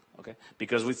 Okay?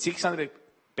 Because with 600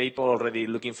 people already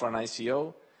looking for an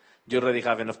ICO, you already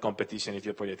have enough competition if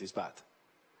your project is bad.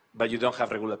 But you don't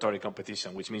have regulatory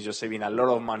competition, which means you're saving a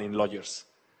lot of money in lawyers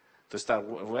to start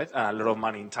with, and a lot of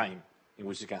money in time in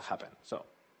which it can happen. So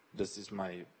this is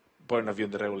my point of view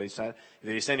on the regulation. If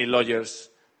there is any lawyers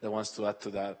that wants to add to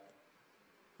that,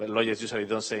 but lawyers usually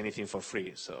don't say anything for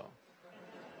free, so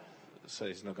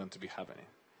it's not going to be happening.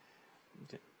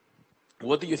 Okay.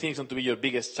 What do you think is going to be your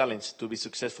biggest challenge to be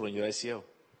successful in your ICO?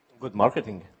 Good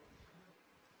marketing.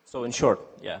 So in short,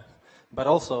 yeah. But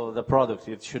also the product,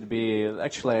 it should be,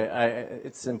 actually,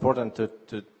 it's important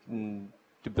to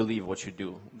believe what you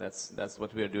do. That's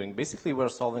what we are doing. Basically, we're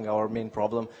solving our main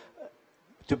problem,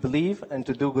 to believe and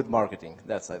to do good marketing.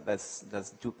 That's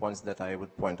 2 points that I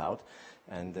would point out.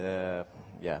 And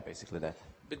yeah, basically that.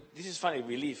 But this is funny,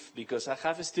 relief, because I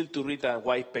have still to read a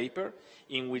white paper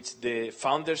in which the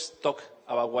founders talk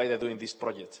about why they're doing this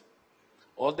project.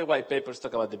 All the white papers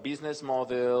talk about the business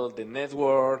model, the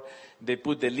network. They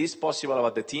put the least possible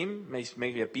about the team,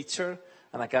 maybe a picture,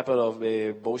 and a couple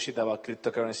of bullshit about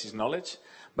cryptocurrencies knowledge.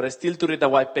 But I still to read a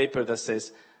white paper that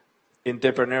says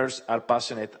entrepreneurs are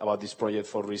passionate about this project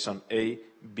for reason A,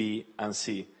 B, and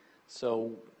C.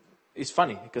 So it's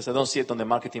funny, because I don't see it on the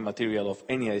marketing material of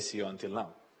any ICO until now.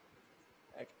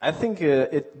 I think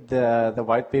the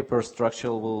white paper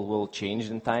structure will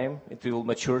change in time. It will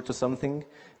mature to something,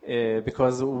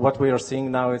 because what we are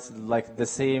seeing now is like the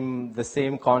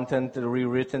same content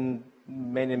rewritten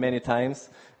many times,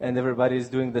 and everybody is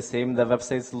doing the same. The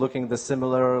websites looking the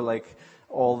similar, like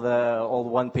all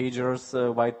one-pagers,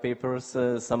 white papers,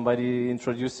 somebody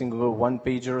introducing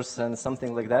one-pagers and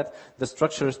something like that. The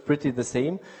structure is pretty the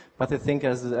same, but I think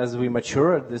as we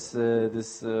mature, this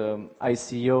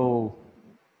ICO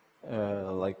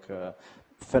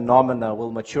phenomena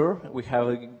will mature. We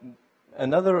have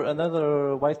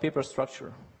another white paper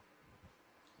structure.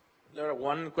 Laura,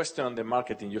 one question on the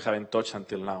marketing you haven't touched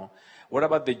until now. What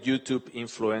about the YouTube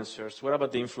influencers? What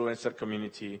about the influencer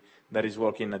community that is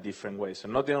working in a different way? So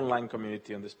not the online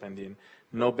community on the spending,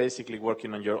 no basically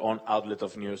working on your own outlet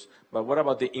of news, but what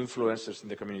about the influencers in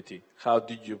the community? How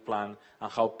did you plan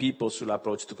and how people should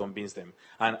approach to convince them?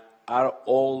 And are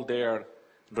all there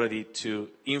ready to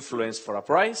influence for a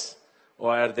price,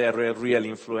 or are there real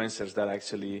influencers that are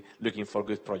actually looking for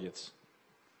good projects?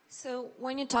 So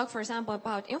when you talk, for example,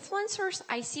 about influencers,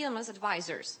 I see them as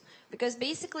advisors. Because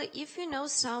basically, if you know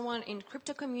someone in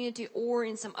crypto community or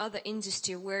in some other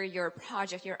industry where your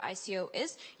project, your ICO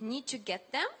is, you need to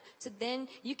get them. So then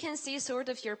you can see sort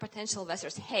of your potential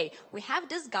investors. Hey, we have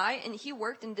this guy and he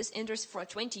worked in this industry for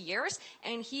 20 years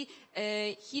and he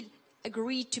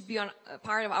agreed to be on a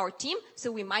part of our team,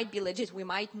 so we might be legit, we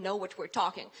might know what we're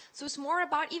talking. So it's more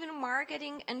about even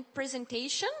marketing and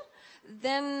presentation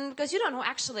than, because you don't know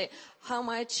actually how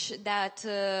much that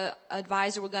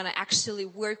advisor will gonna actually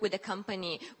work with the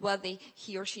company, whether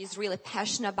he or she is really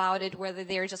passionate about it, whether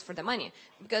they're just for the money.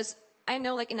 Because I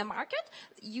know like in the market,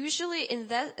 usually in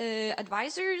that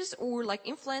advisors or like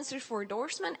influencers for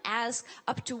endorsement ask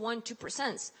up to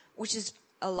 1-2%, which is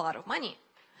a lot of money.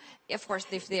 Of course,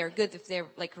 if they're good, if they're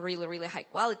like really high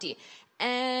quality.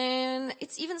 And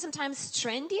it's even sometimes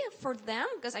trendy for them,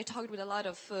 because I talked with a lot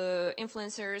of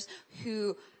influencers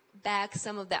who back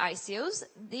some of the ICOs,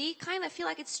 they kind of feel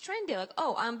like it's trendy. Like,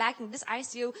 oh, I'm backing this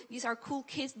ICO. These are cool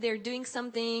kids. They're doing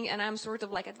something, and I'm sort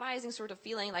of like advising, sort of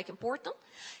feeling like important.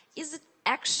 Is it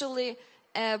actually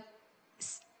a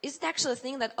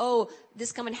thing that, oh,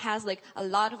 this company has like a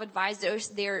lot of advisors,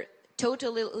 they're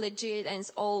totally legit and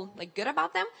it's all like good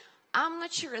about them? I'm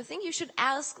not sure. I think you should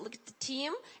ask like the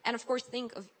team, and of course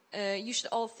you should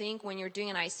all think when you're doing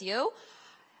an ICO,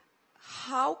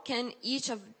 how can each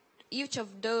of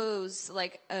those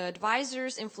like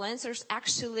advisors, influencers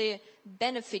actually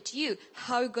benefit you?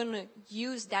 How are you going to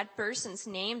use that person's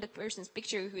name, that person's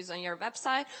picture who's on your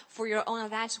website for your own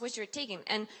advantage, what you're taking?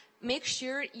 And make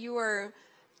sure you are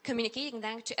communicating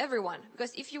that to everyone.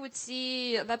 Because if you would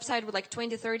see a website with like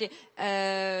 20, 30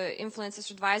 influencers,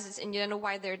 advisors, and you don't know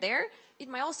why they're there, it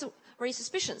might also raise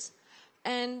suspicions.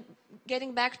 And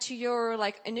getting back to your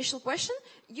like initial question,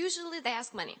 usually they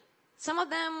ask money. Some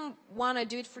of them want to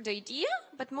do it for the idea,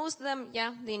 but most of them,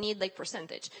 yeah, they need like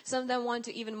percentage. Some of them want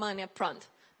to even money up front.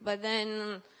 But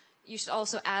then you should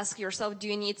also ask yourself, do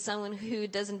you need someone who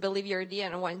doesn't believe your idea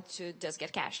and want to just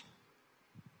get cash?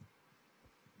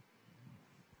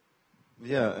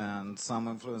 Yeah, and some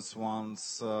influence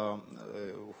ones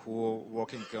who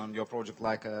working on your project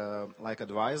like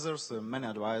advisors, many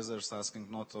advisors asking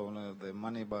not only the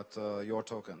money but your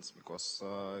tokens, because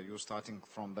you're starting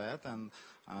from that, and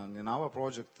in our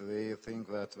project they think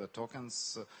that the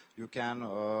tokens you can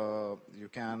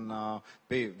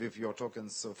pay with your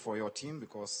tokens for your team,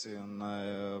 because in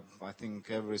I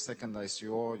think every second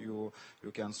ICO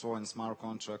you can saw in smart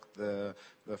contract the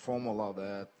formula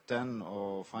that 10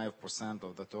 or 5%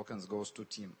 of the tokens goes to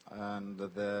team, and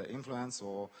the influence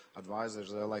or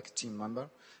advisors are like team member,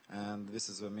 and this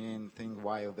is the main thing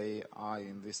why they are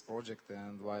in this project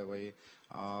and why they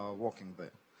are working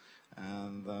there.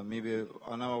 And maybe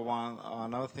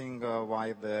another thing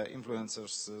why the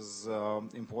influencers is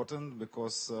important,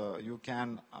 because you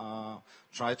can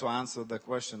try to answer the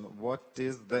question, what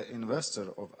is the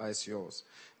investor of ICOs?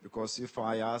 Because if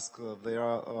I ask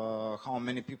how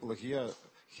many people here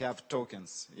have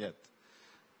tokens yet,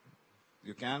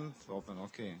 you can open,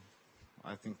 okay,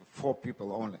 I think 4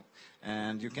 people only.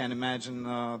 And you can imagine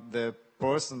the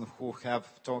person who have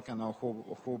token or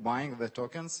who buying the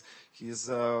tokens, he's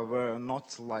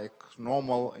not like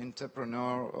normal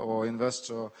entrepreneur or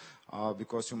investor,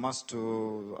 because you must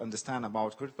to understand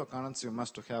about cryptocurrency, you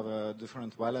must to have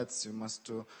different wallets, you must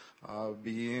to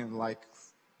be like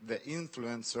the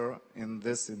influencer in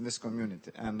this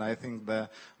community. And I think the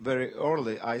very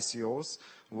early ICOs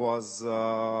was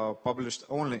published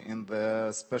only in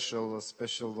the special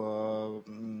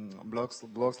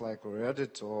blogs like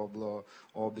Reddit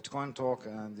or Bitcoin Talk,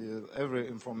 and every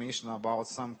information about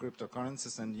some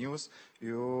cryptocurrencies and news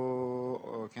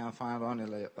you can find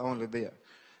only there.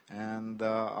 And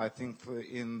I think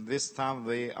in this time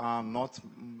they are not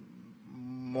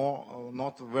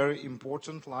very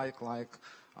important like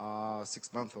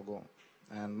 6 months ago.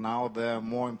 And now the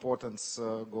more importance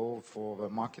go for the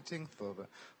marketing,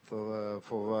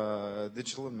 for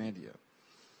digital media.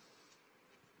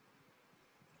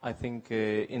 I think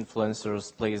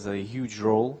influencers plays a huge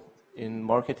role in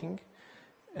marketing,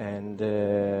 and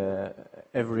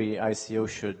every ICO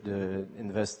should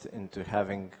invest into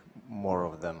having more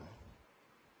of them.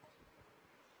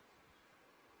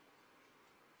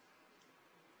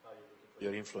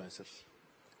 Your influencers.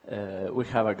 We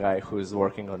have a guy who is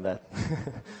working on that.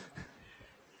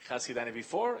 Has he done it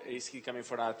before? Is he coming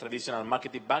from a traditional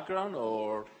marketing background,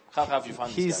 or how have you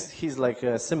found this guy? He's like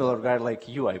a similar guy like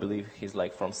you, I believe. He's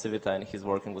like from Civita, and he's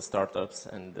working with startups,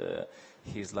 and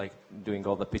he's like doing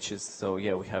all the pitches. So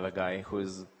yeah, we have a guy who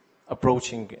is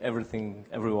approaching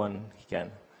everyone he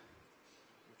can.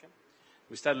 Okay.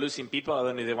 We start losing people. I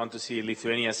don't know if they want to see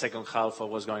Lithuania second half of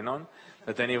what's going on.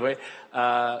 But anyway,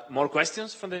 more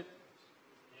questions from the...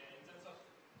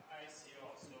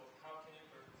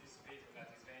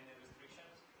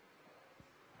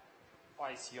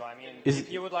 ICO. I mean, if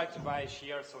you would like to buy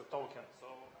shares or tokens, so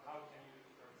how can you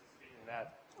participate in that?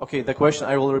 Okay, the question,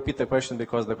 I will repeat the question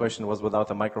because the question was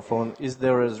without a microphone. Is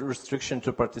there a restriction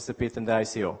to participate in the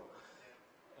ICO?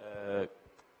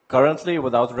 Currently,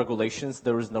 without regulations,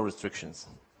 there is no restrictions.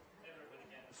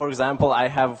 For example, I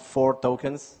have 4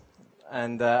 tokens,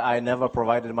 and I never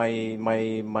provided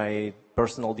my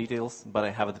personal details, but I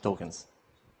have the tokens.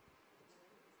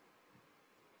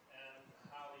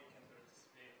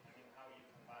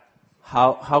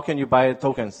 How can you buy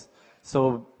tokens?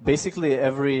 So basically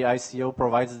every ICO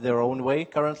provides their own way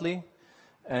currently,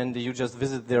 and you just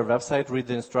visit their website, read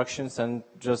the instructions, and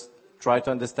just try to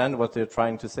understand what they're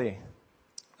trying to say.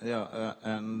 Yeah,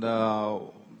 and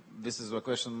this is a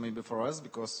question maybe for us,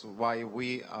 because why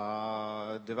we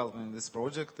are developing this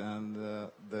project, and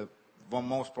the one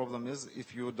most problem is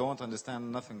if you don't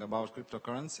understand nothing about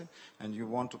cryptocurrency and you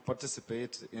want to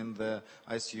participate in the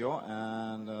ICO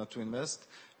and to invest,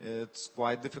 it's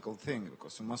quite difficult thing,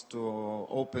 because you must to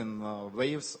open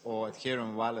Waves or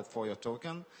Ethereum wallet for your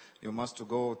token. You must to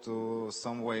go to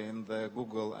some way in the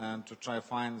Google and to try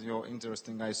find your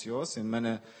interesting ICOs. In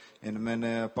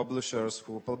many publishers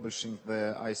who are publishing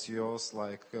the ICOs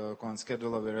like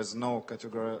CoinScheduler, there is no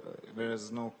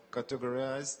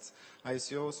categorized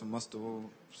ICOs. You must do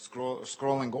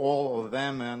scrolling all of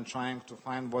them and trying to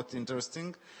find what's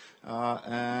interesting.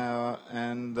 Another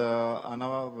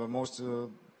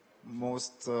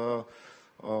most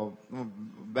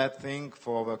bad thing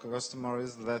for the customer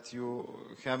is that you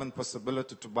haven't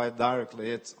possibility to buy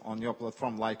directly it on your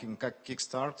platform, like in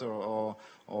Kickstarter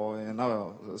or in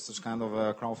other such kind of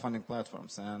crowdfunding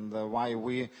platforms. And why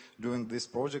we doing this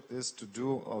project is to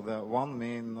do the one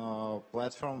main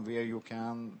platform where you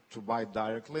can to buy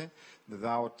directly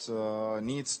without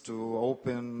needs to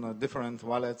open different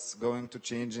wallets, going to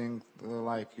changing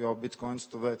like your bitcoins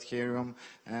to the Ethereum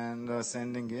and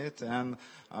sending it. And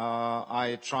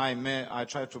I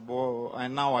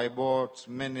bought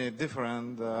many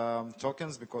different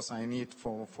tokens because I need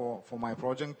for my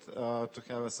project to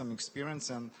have some experience.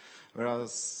 And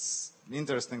whereas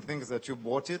interesting thing is that you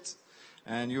bought it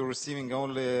and you're receiving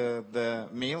only the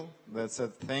mail that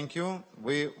said thank you.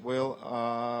 We will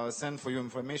send for you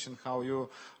information how you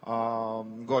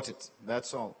got it.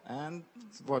 That's all. And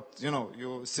what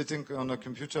you're sitting on a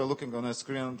computer, looking on a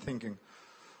screen, and thinking.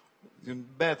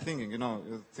 Bad thinking,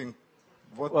 you think.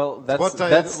 That's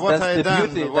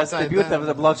the beauty of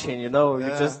the blockchain. You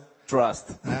just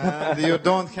trust. And you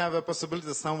don't have a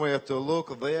possibility somewhere to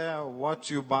look there, what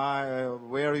you buy,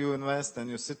 where you invest, and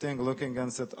you're sitting, looking,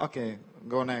 and said, okay,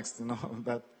 go next.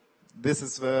 That this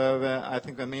is I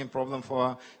think the main problem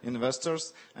for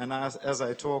investors. And as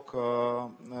I talk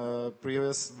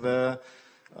previous,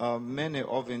 many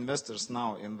of the investors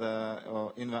now in the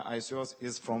ICOs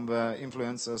is from the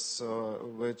influencers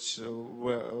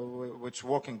which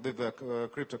working with the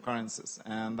cryptocurrencies.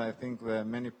 And I think that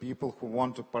many people who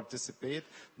want to participate,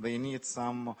 they need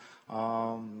some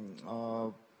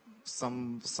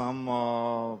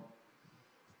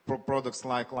products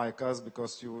like us,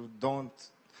 because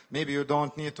maybe you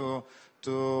don't need to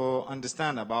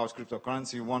understand about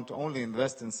cryptocurrency. You want to only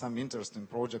invest in some interesting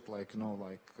project like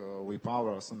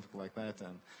WePower or something like that,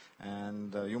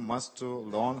 and you must to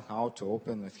learn how to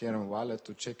open Ethereum wallet,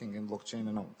 to checking in blockchain.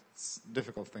 It's a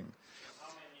difficult thing.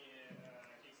 How many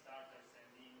Kickstarters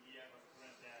in India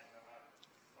currently are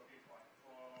for Bitcoin,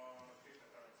 for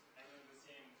cryptocurrency? I mean the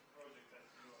same project that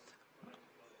you are currently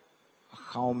building.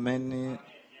 How many?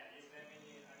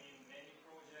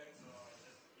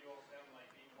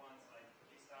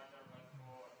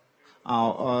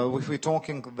 If we're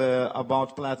talking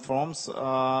about platforms,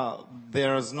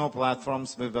 there is no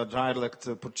platforms with a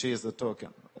direct purchase the token.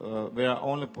 We are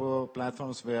only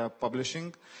platforms we are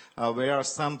publishing. There are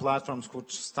some platforms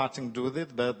which starting to do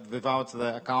it, but without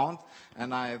the account.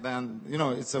 And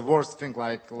it's a worst thing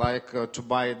like to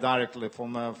buy directly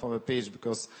from a page,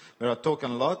 because there are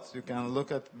token lots. You can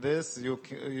look at this.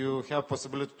 You have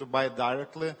possibility to buy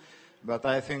directly. But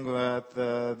I think that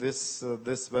this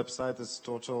website is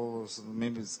total,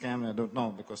 maybe scam, I don't know,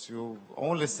 because you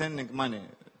only sending money.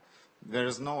 There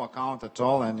is no account at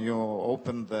all, and you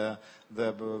open the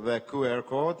QR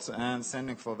codes and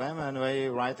sending for them, and they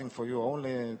writing for you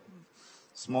only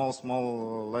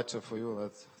small letter for you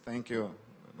that thank you.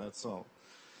 That's all.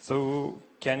 So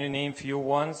can you name few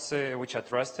ones which are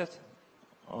trusted?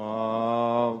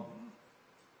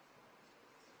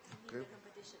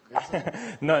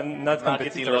 Not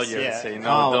competitors. Say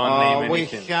no, don't name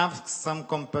anything. We have some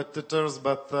competitors,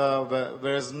 but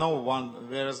there is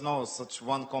no such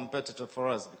one competitor for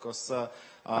us, because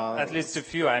at least a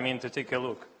few. I mean, to take a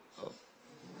look.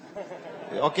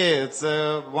 Okay, it's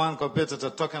one competitor,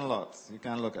 Token Lot. You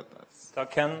can look at that.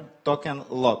 Token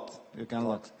Lot. You can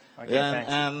look. Okay,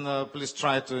 and please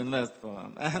try to invest for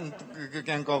them. And you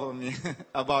can call me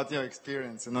about your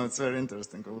experience. It's very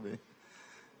interesting. Will be.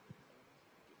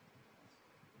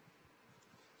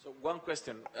 One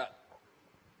question.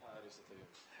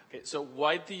 Okay, so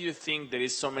why do you think there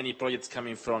is so many projects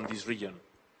coming from this region?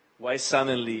 Why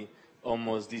suddenly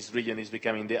almost this region is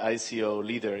becoming the ICO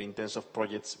leader in terms of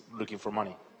projects looking for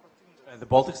money? The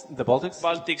Baltics?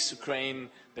 Baltics, Ukraine,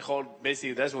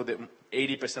 basically that's what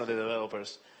 80% of the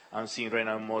developers I'm seeing right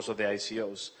now, most of the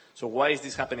ICOs. So why is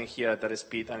this happening here at that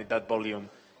speed and at that volume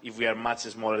if we are much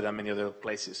smaller than many other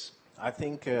places? I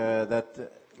think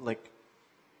that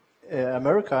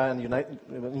America and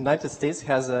United States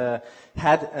has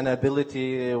had an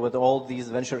ability with all these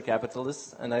venture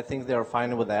capitalists, and I think they are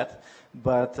fine with that.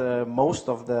 But most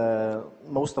of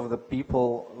the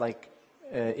people, like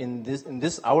in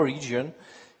this our region,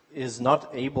 is not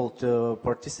able to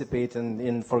participate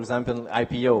in for example,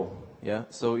 IPO. Yeah,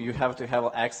 so you have to have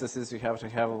accesses. You have to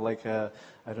have like I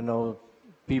don't know,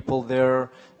 people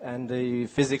there, and they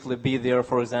physically be there.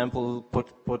 For example,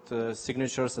 put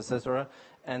signatures, etc.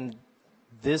 And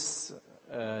this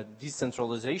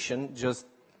decentralization just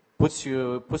puts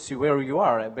you where you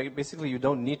are. Basically, you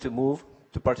don't need to move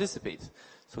to participate.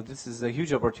 So this is a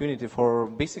huge opportunity for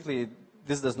basically.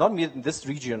 This does not mean this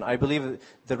region. I believe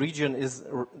this region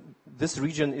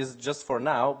is just for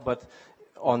now, but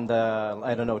on the,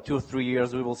 I don't know, 2 or 3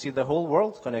 years, we will see the whole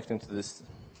world connecting to this.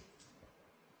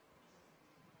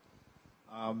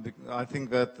 I think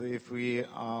that if we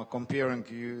are comparing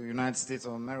United States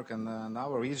of America and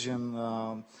our region,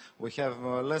 we have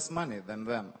less money than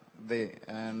them.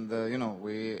 You know,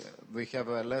 we have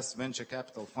less venture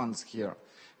capital funds here.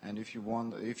 And if you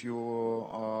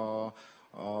are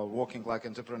working like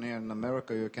entrepreneur in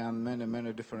America, you can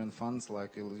many different funds.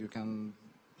 Like you can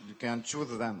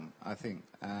choose them, I think.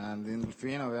 And in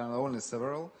Lithuania, we are only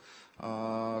several.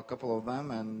 A couple of them,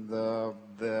 and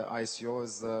the ICO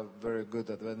is a very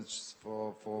good advantage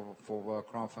for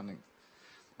crowdfunding.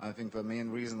 I think the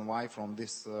main reason why from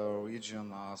this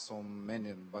region are so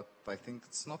many, but I think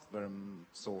it's not very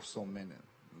so many.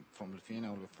 From Lithuania,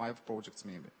 only 5 projects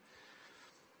maybe.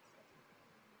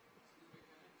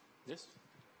 Yes.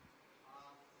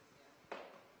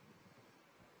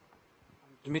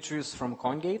 Dimitrius from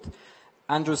CoinGate.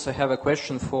 Andrews, I have a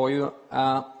question for you.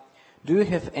 Do you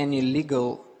have any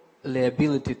legal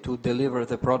liability to deliver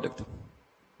the product?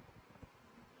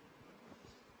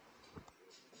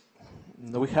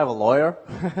 We have a lawyer.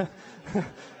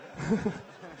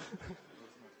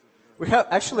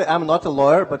 Actually, I'm not a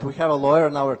lawyer, but we have a lawyer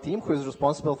on our team who is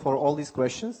responsible for all these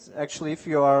questions. Actually, if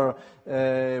you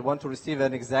want to receive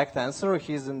an exact answer,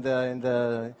 he's in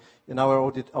our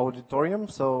auditorium,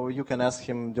 so you can ask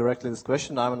him directly this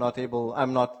question. I'm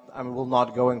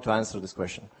not going to answer this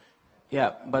question.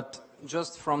 Yeah, but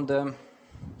just from the,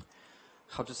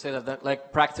 how to say that,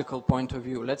 like practical point of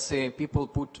view, let's say people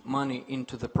put money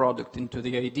into the product, into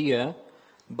the idea,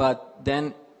 but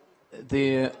then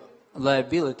the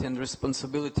liability and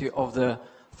responsibility of the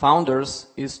founders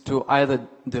is to either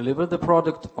deliver the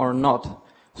product or not.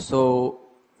 So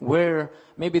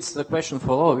maybe it's the question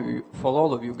for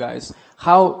all of you guys,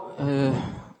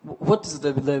 what is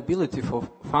the liability for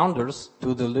founders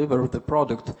to deliver the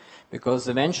product? Because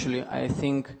eventually, I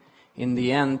think, in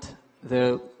the end,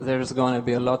 there's going to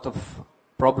be a lot of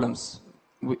problems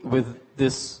with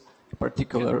this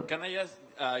particular... Can I ask,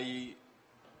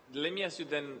 let me ask you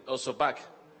then also back.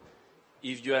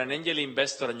 If you are an angel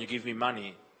investor and you give me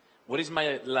money, what is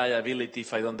my liability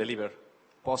if I don't deliver?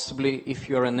 Possibly, if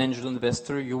you're an angel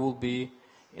investor, you will be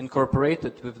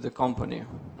incorporated with the company.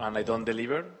 And I don't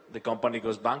deliver, the company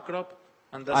goes bankrupt,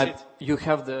 and that's it. You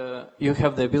have the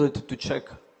ability to check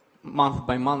month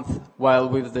by month, while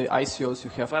with the ICOs you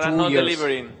have 2 years. But I'm not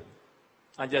delivering.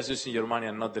 I'm just using your money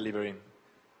and not delivering.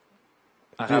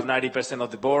 I have 90%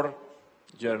 of the board.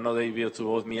 You are not able to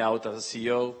vote me out as a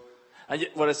CEO.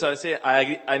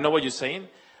 I know what you're saying.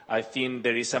 I think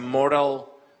there is a moral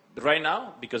right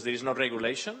now, because there is no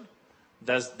regulation.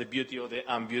 That's the beauty of the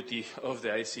unbeauty of the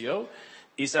ICO.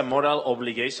 It's a moral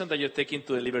obligation that you're taking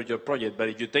to deliver your project. But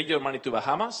if you take your money to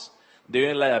Bahamas, the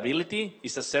only liability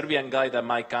is a Serbian guy that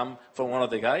might come from one of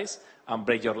the guys and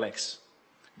break your legs.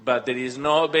 But there is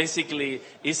no, basically,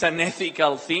 it's an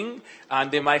ethical thing,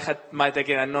 and they might take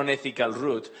a non-ethical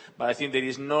route. But I think there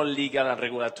is no legal and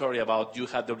regulatory about you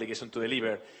have the obligation to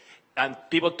deliver. And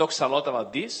people talk a lot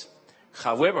about this.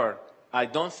 However, I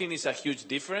don't think it's a huge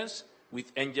difference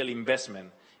with angel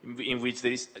investment, in which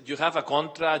you have a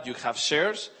contract, you have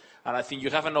shares, and I think you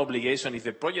have an obligation, if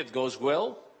the project goes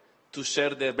well, to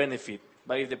share the benefit.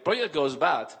 But if the project goes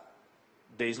bad,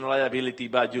 there is no liability,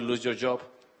 but you lose your job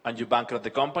and you bankrupt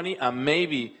the company, and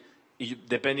maybe,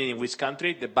 depending in which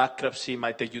country, the bankruptcy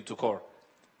might take you to court.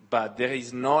 But there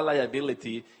is no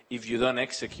liability if you don't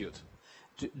execute.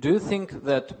 Do you think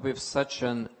that with such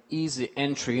an easy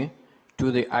entry to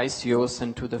the ICOs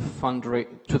and to the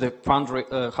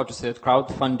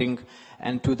crowdfunding,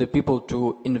 and to the people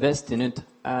to invest in it,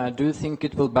 do you think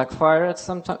it will backfire at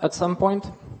some point?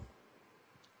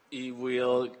 It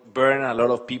will burn a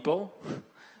lot of people,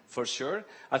 for sure.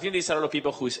 I think there's a lot of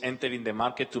people who is entering the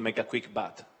market to make a quick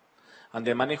buck. And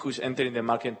the money who's entering the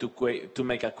market to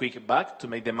make a quick buck, to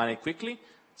make the money quickly,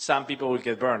 some people will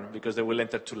get burned because they will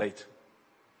enter too late.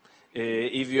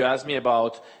 If you ask me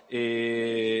about,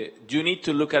 you need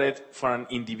to look at it from an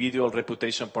individual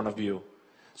reputation point of view.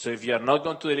 So if you are not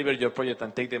going to deliver your project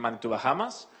and take the money to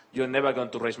Bahamas, you're never going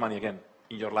to raise money again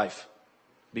in your life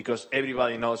because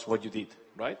everybody knows what you did,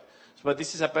 right? But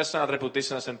this is a personal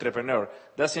reputation as an entrepreneur.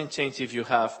 Doesn't change if you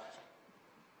have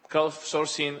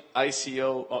crowdsourcing,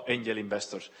 ICO, or angel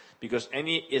investors. Because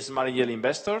any smart angel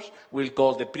investors will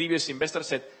call the previous investor and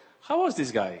say, how was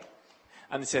this guy?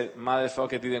 And he said,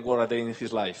 motherfucker didn't work a day in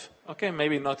his life. Okay,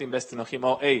 maybe not investing on him.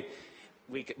 Oh, hey,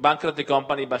 we bankrupt the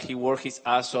company, but he worked his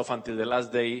ass off until the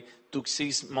last day, took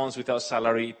 6 months without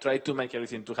salary, tried to make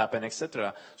everything to happen,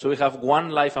 etc. So we have one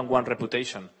life and one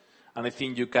reputation. And I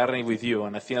think you carry it with you.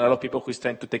 And I think a lot of people who is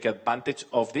trying to take advantage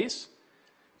of this,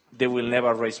 they will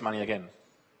never raise money again.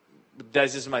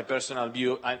 This is my personal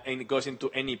view, and it goes into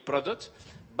any product.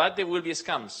 But there will be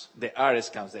scams. There are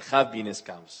scams. There have been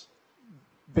scams.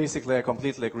 Basically, I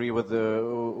completely agree with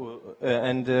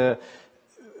the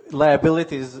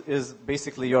liability is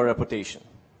basically your reputation.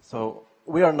 So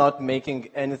we are not making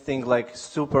anything like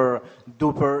super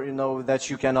duper, you know, that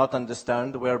you cannot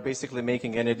understand. We are basically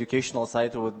making an educational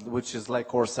site which is like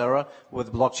Coursera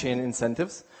with blockchain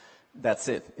incentives. That's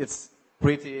it. It's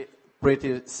pretty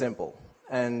simple.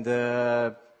 And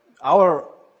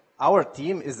our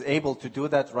team is able to do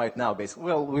that right now, basically.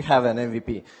 Well, we have an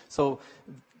MVP. So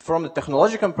from the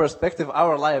technological perspective,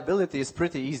 our liability is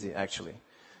pretty easy, actually.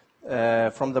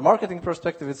 From the marketing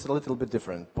perspective, it's a little bit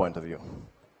different point of view.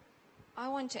 I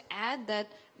want to add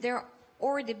that there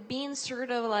already been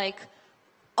sort of like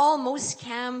almost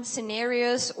scam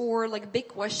scenarios or like big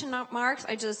question marks.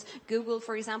 I just Googled,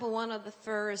 for example, one of the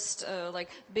first like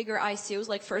bigger ICOs,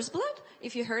 like First Blood,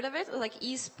 if you heard of it, like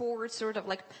esports sort of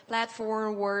like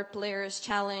platform where players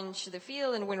challenge the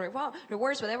field and win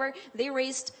rewards, whatever. They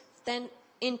raised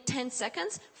in 10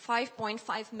 seconds,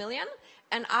 5.5 million.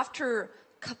 And after a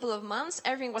couple of months,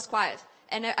 everything was quiet.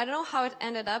 And I don't know how it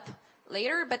ended up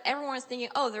later, but everyone's thinking,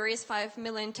 oh, there is 5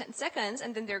 million in 10 seconds,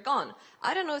 and then they're gone.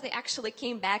 I don't know if they actually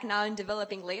came back now and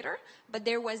developing later, but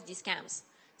there was these scams.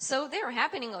 So they're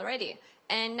happening already.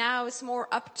 And now it's more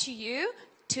up to you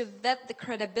to vet the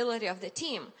credibility of the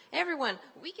team. Everyone,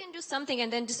 we can do something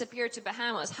and then disappear to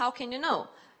Bahamas. How can you know?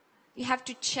 You have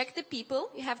to check the people,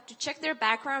 you have to check their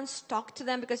backgrounds, talk to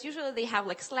them, because usually they have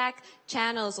like Slack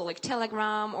channels or like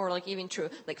Telegram or like even through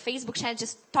like Facebook chat,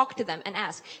 just talk to them and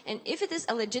ask. And if it is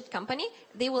a legit company,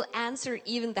 they will answer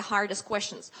even the hardest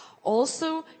questions.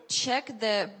 Also check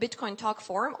the Bitcoin Talk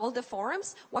forum, all the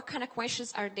forums, what kind of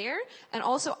questions are there, and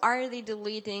also are they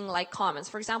deleting like comments.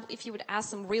 For example, if you would ask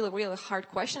some really hard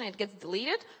question and it gets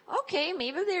deleted, okay,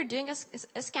 maybe they're doing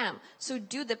a scam. So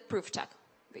do the proof check,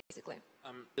 basically.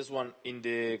 This one,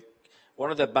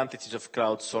 one of the advantages of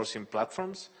crowdsourcing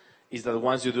platforms is that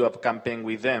once you do a campaign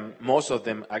with them, most of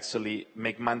them actually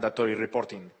make mandatory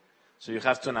reporting. So you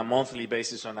have to, on a monthly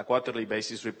basis, on a quarterly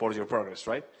basis, report your progress,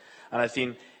 right? And I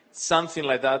think something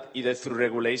like that, either through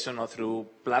regulation or through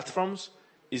platforms,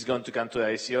 is going to come to the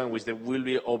ICO, in which there will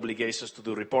be obligations to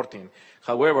do reporting.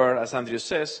 However, as Andrew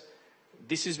says,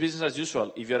 this is business as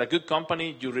usual. If you're a good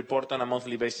company, you report on a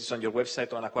monthly basis on your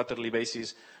website, on a quarterly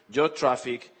basis, your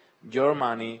traffic, your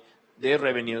money, their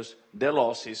revenues, their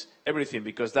losses, everything,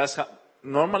 because that's how,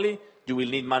 normally you will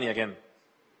need money again.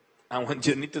 And when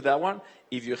you need to that one,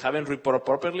 if you haven't reported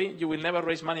properly, you will never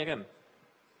raise money again.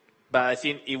 But I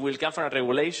think it will come from a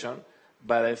regulation,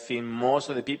 but I think most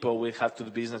of the people will have to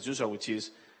do business as usual, which is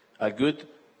a good,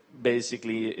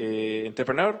 basically,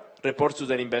 entrepreneur reports to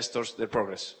their investors their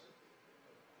progress.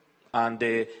 And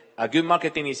a good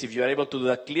marketing is if you are able to do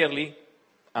that clearly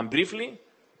and briefly,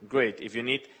 great. If you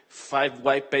need 5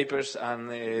 white papers and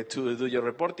to do your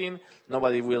reporting,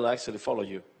 nobody will actually follow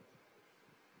you.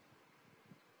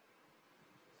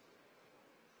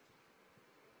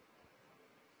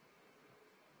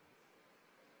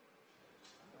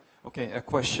 Okay, a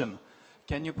question.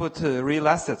 Can you put real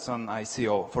assets on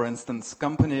ICO? For instance,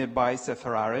 company buys a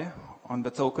Ferrari on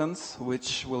the tokens,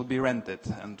 which will be rented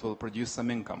and will produce some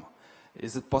income.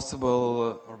 Is it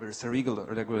possible, or there is a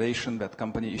regulation that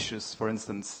company issues, for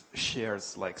instance,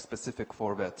 shares like specific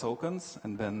for their tokens,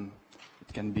 and then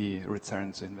it can be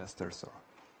returned to investors? Or?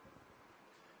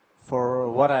 For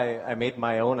what I made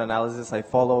my own analysis, I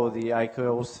follow the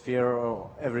ICO sphere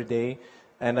every day,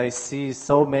 and I see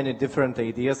so many different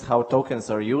ideas how tokens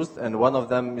are used, and one of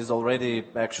them is already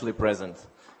actually present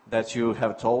that you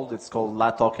have told. It's called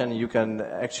La Token. You can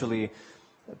actually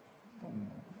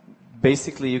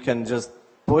basically, you can just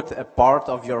put a part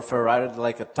of your Ferrari,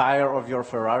 like a tire of your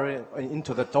Ferrari,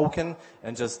 into the token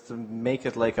and just make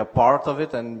it like a part of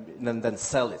it and then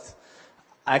sell it.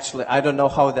 Actually, I don't know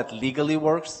how that legally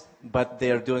works. but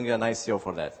they're doing an ICO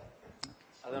for that.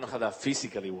 I don't know how that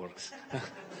physically works.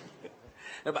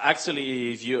 No, but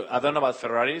actually, I don't know about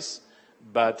Ferraris,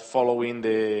 but following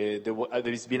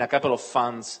there's been a couple of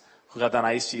funds who have done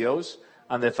ICOs,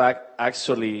 and the fact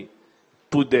actually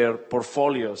put their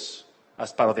portfolios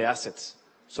as part of the assets.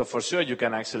 So for sure, you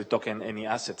can actually token any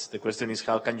assets. The question is,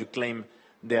 how can you claim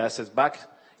the assets back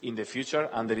in the future?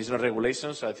 And there is no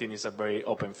regulation, so I think it's a very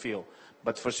open field.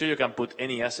 But for sure, you can put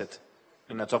any asset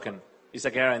in a token. It's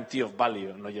a guarantee of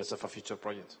value, not just of a future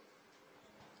project.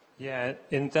 Yeah,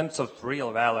 in terms of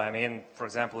real value, I mean, for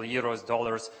example, euros,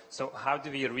 dollars. So how do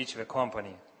we reach the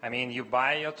company? I mean, you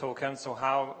buy your token, so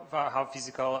how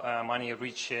physical money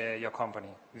reach your company?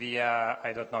 Via,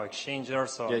 I don't know,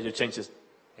 exchanges or... Yeah, you change it.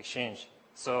 Exchange.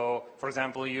 So, for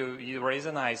example, you raise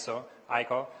an ICO,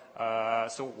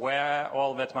 so where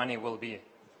all that money will be?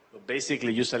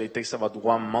 Basically, usually it takes about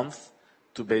 1 month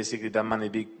to basically that money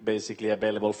be basically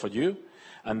available for you.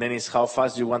 And then it's how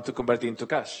fast you want to convert it into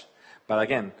cash. But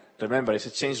again, remember, it's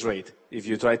exchange rate. If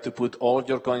you try to put all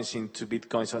your coins into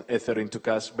Bitcoins or Ether into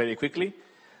cash very quickly,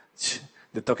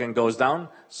 the token goes down.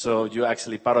 So you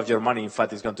actually, part of your money, in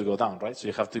fact, is going to go down, right? So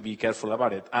you have to be careful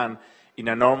about it. And in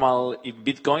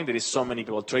Bitcoin, there is so many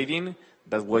people trading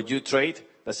that what you trade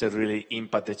doesn't really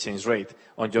impact the exchange rate.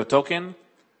 On your token,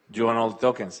 you own all the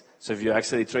tokens. So if you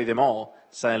actually trade them all,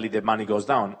 suddenly the money goes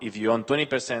down. If you own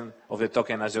 20% of the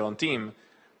token as your own team,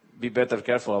 be better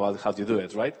careful about how you do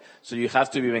it, right? So you have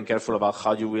to be even careful about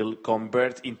how you will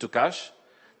convert into cash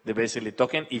the basically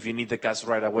token if you need the cash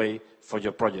right away for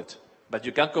your project. But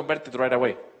you can convert it right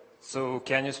away. So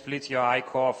can you split your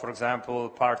ICO, for example,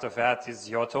 part of that is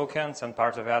your tokens and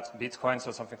part of that Bitcoins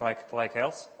or something like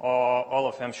else? Or all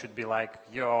of them should be like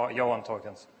your own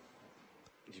tokens?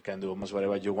 You can do almost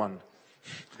whatever you want.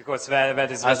 Because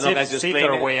that is a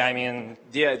safer way, I mean...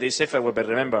 Yeah, the safer way, but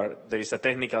remember, there is a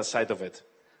technical side of it.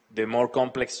 The more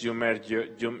complex you make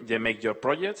your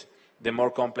project, the more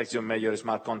complex you make your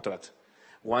smart contract.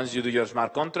 Once you do your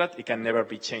smart contract, it can never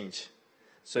be changed.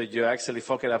 So you actually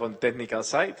focus on the technical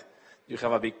side, you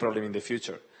have a big problem in the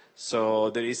future. So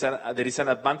there is an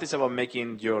advantage about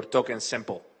making your token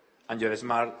simple and your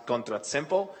smart contract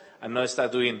simple, and not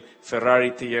start doing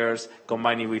Ferrari tiers,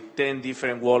 combining with 10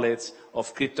 different wallets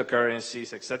of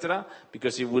cryptocurrencies, etc.,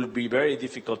 because it will be very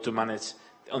difficult to manage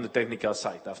on the technical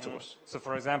side afterwards. So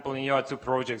for example, in your two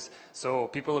projects, so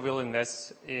people will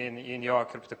invest in your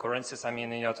cryptocurrencies, I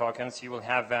mean in your tokens, you will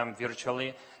have them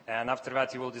virtually, and after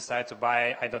that you will decide to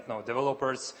buy, I don't know,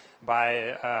 developers,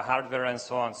 buy hardware and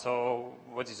so on. So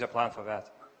what is your plan for that?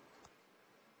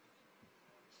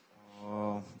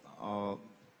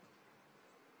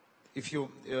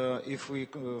 If we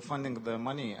funding the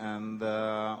money and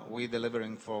we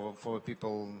delivering for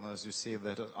people, as you see,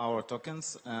 that our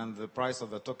tokens and the price of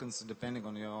the tokens depending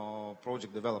on your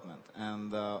project development,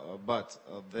 and but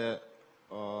the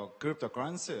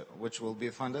cryptocurrency which will be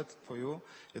funded for you,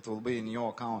 it will be in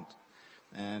your account,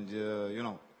 and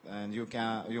and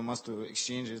you must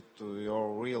exchange it to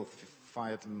your real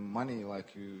fiat money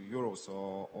like euros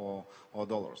or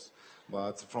dollars.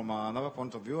 But from another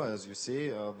point of view, as you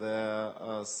see,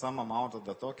 some amount of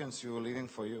the tokens you're leaving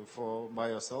by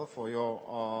yourself for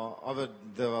your other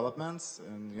developments,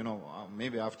 and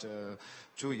maybe after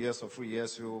 2 years or 3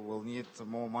 years you will need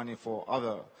more money for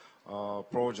other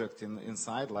project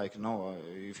inside, like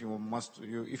if you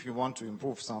want to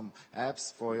improve some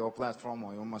apps for your platform,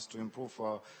 or you must to improve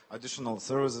additional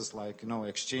services like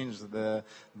exchange the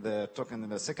token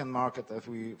in the second market. If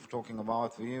we're talking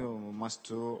about, you must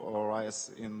to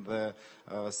rise in the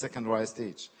second rise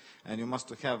stage, and you must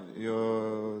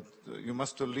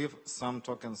to leave some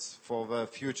tokens for the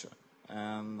future.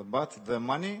 But the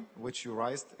money which you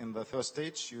raised in the first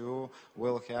stage, you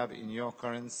will have in your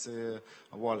currency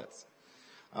wallets.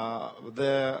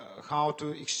 How to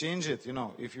exchange it,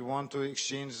 if you want to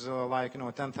exchange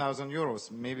 10,000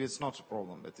 euros, maybe it's not a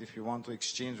problem. But if you want to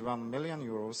exchange 1 million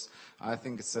euros, I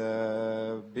think it's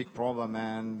a big problem.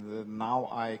 And now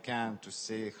I can't to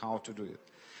say how to do it.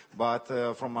 But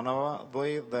from another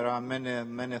way, there are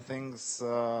many things.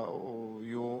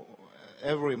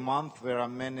 Every month there are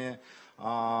many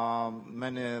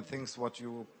things what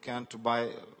you can to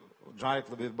buy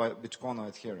directly by Bitcoin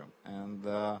or Ethereum, and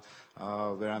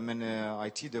there are many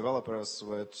IT developers,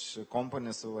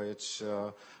 companies which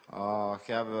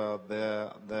have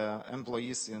the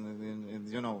employees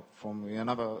in from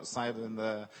another side in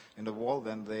the world,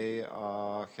 and they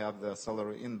have their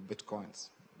salary in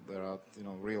Bitcoins. There are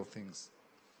real things.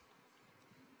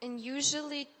 And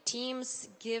usually teams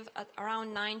give at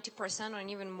around 90% or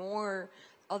even more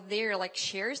of their like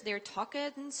shares, their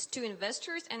tokens to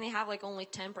investors, and they have like only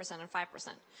 10% and 5%.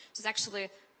 So it's actually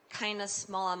kind of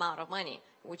small amount of money,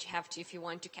 which you have to if you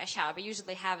want to cash out. But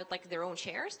usually have it like their own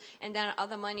shares, and then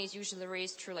other money is usually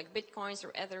raised through like Bitcoins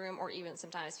or Ethereum or even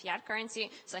sometimes fiat currency.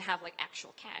 So they have like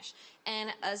actual cash. And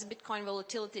as Bitcoin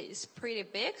volatility is pretty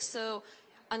big, so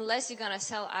unless you're gonna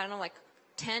sell, I don't know, like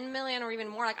 10 million or even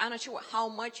more, like I'm not sure how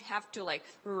much you have to like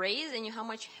raise and how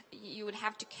much you would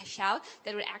have to cash out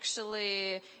that would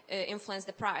actually influence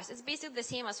the price. It's basically the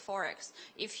same as Forex.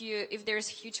 If there's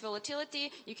huge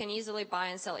volatility, you can easily buy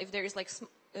and sell. If there's like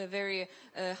a very,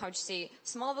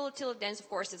 small volatility, then of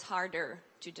course it's harder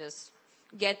to just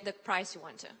get the price you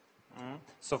want to.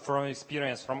 So from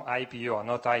experience from IPO,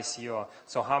 not ICO,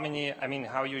 so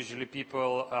how usually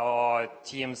people or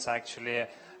teams actually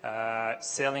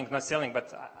but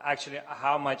actually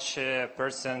how much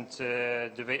percent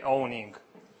do they owning?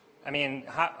 I mean,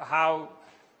 how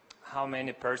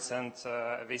many percent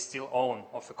they still own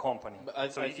of a company?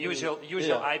 So usual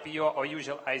IPO or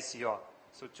usual ICO?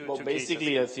 So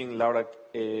basically, I think Laura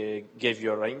gave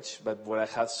you a range, but what I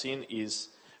have seen is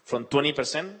from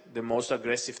 20%, the most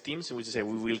aggressive teams, in which they say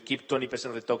we will keep 20%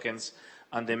 of the tokens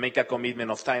and they make a commitment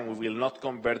of time. We will not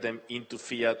convert them into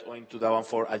fiat or into that one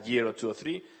for a year or 2 or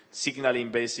 3, signaling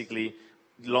basically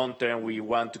long term we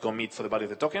want to commit for the value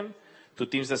of the token, to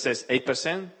teams that says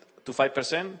 8% to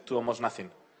 5% to almost nothing,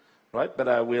 right? But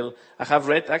I have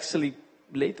read actually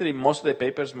later in most of the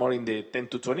papers more in the 10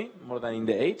 to 20, more than in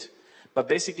the 8. But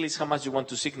basically it's how much you want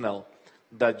to signal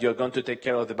that you're going to take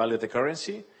care of the value of the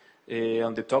currency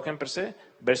on the token per se,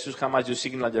 versus how much you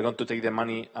signal you're going to take the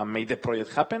money and make the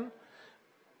project happen.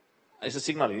 It's a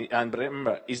signal. And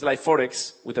remember, it's like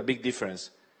Forex with a big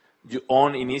difference. You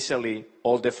own initially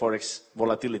all the Forex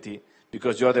volatility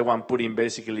because you're the one putting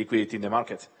basically liquidity in the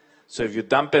market. So if you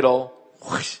dump it all,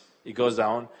 whoosh, it goes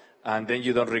down, and then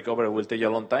you don't recover. It will take you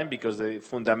a long time because the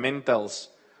fundamentals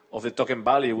of the token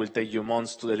value will take you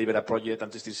months to deliver a project and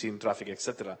to still see in traffic,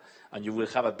 etc. And you will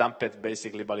have a dumped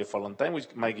basically value for a long time, which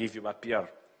might give you bad PR.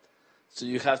 So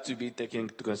you have to be taking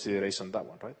into consideration that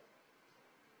one, right?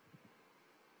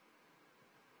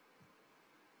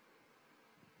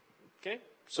 Okay.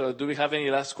 So do we have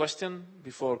any last question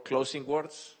before closing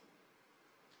words?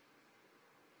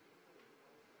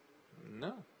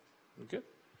 No. Okay.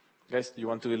 Guys, you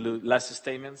want to do last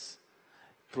statements?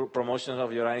 Promotion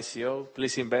of your ICO,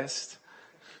 please invest.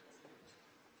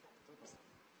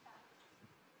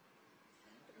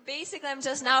 Basically, I'm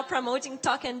just now promoting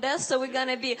Token Desk, so we're going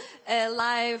to be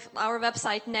live our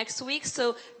website next week.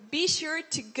 So be sure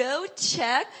to go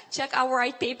check our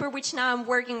white paper, which now I'm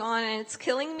working on and it's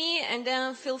killing me. And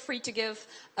then feel free to give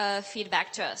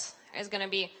feedback to us. It's going to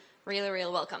be really,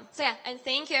 really welcome. So yeah, and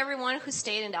thank you everyone who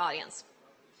stayed in the audience.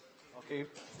 Okay,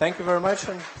 thank you very much.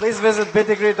 And please visit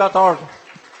bitdegree.org.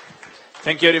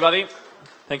 Thank you, everybody.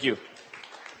 Thank you.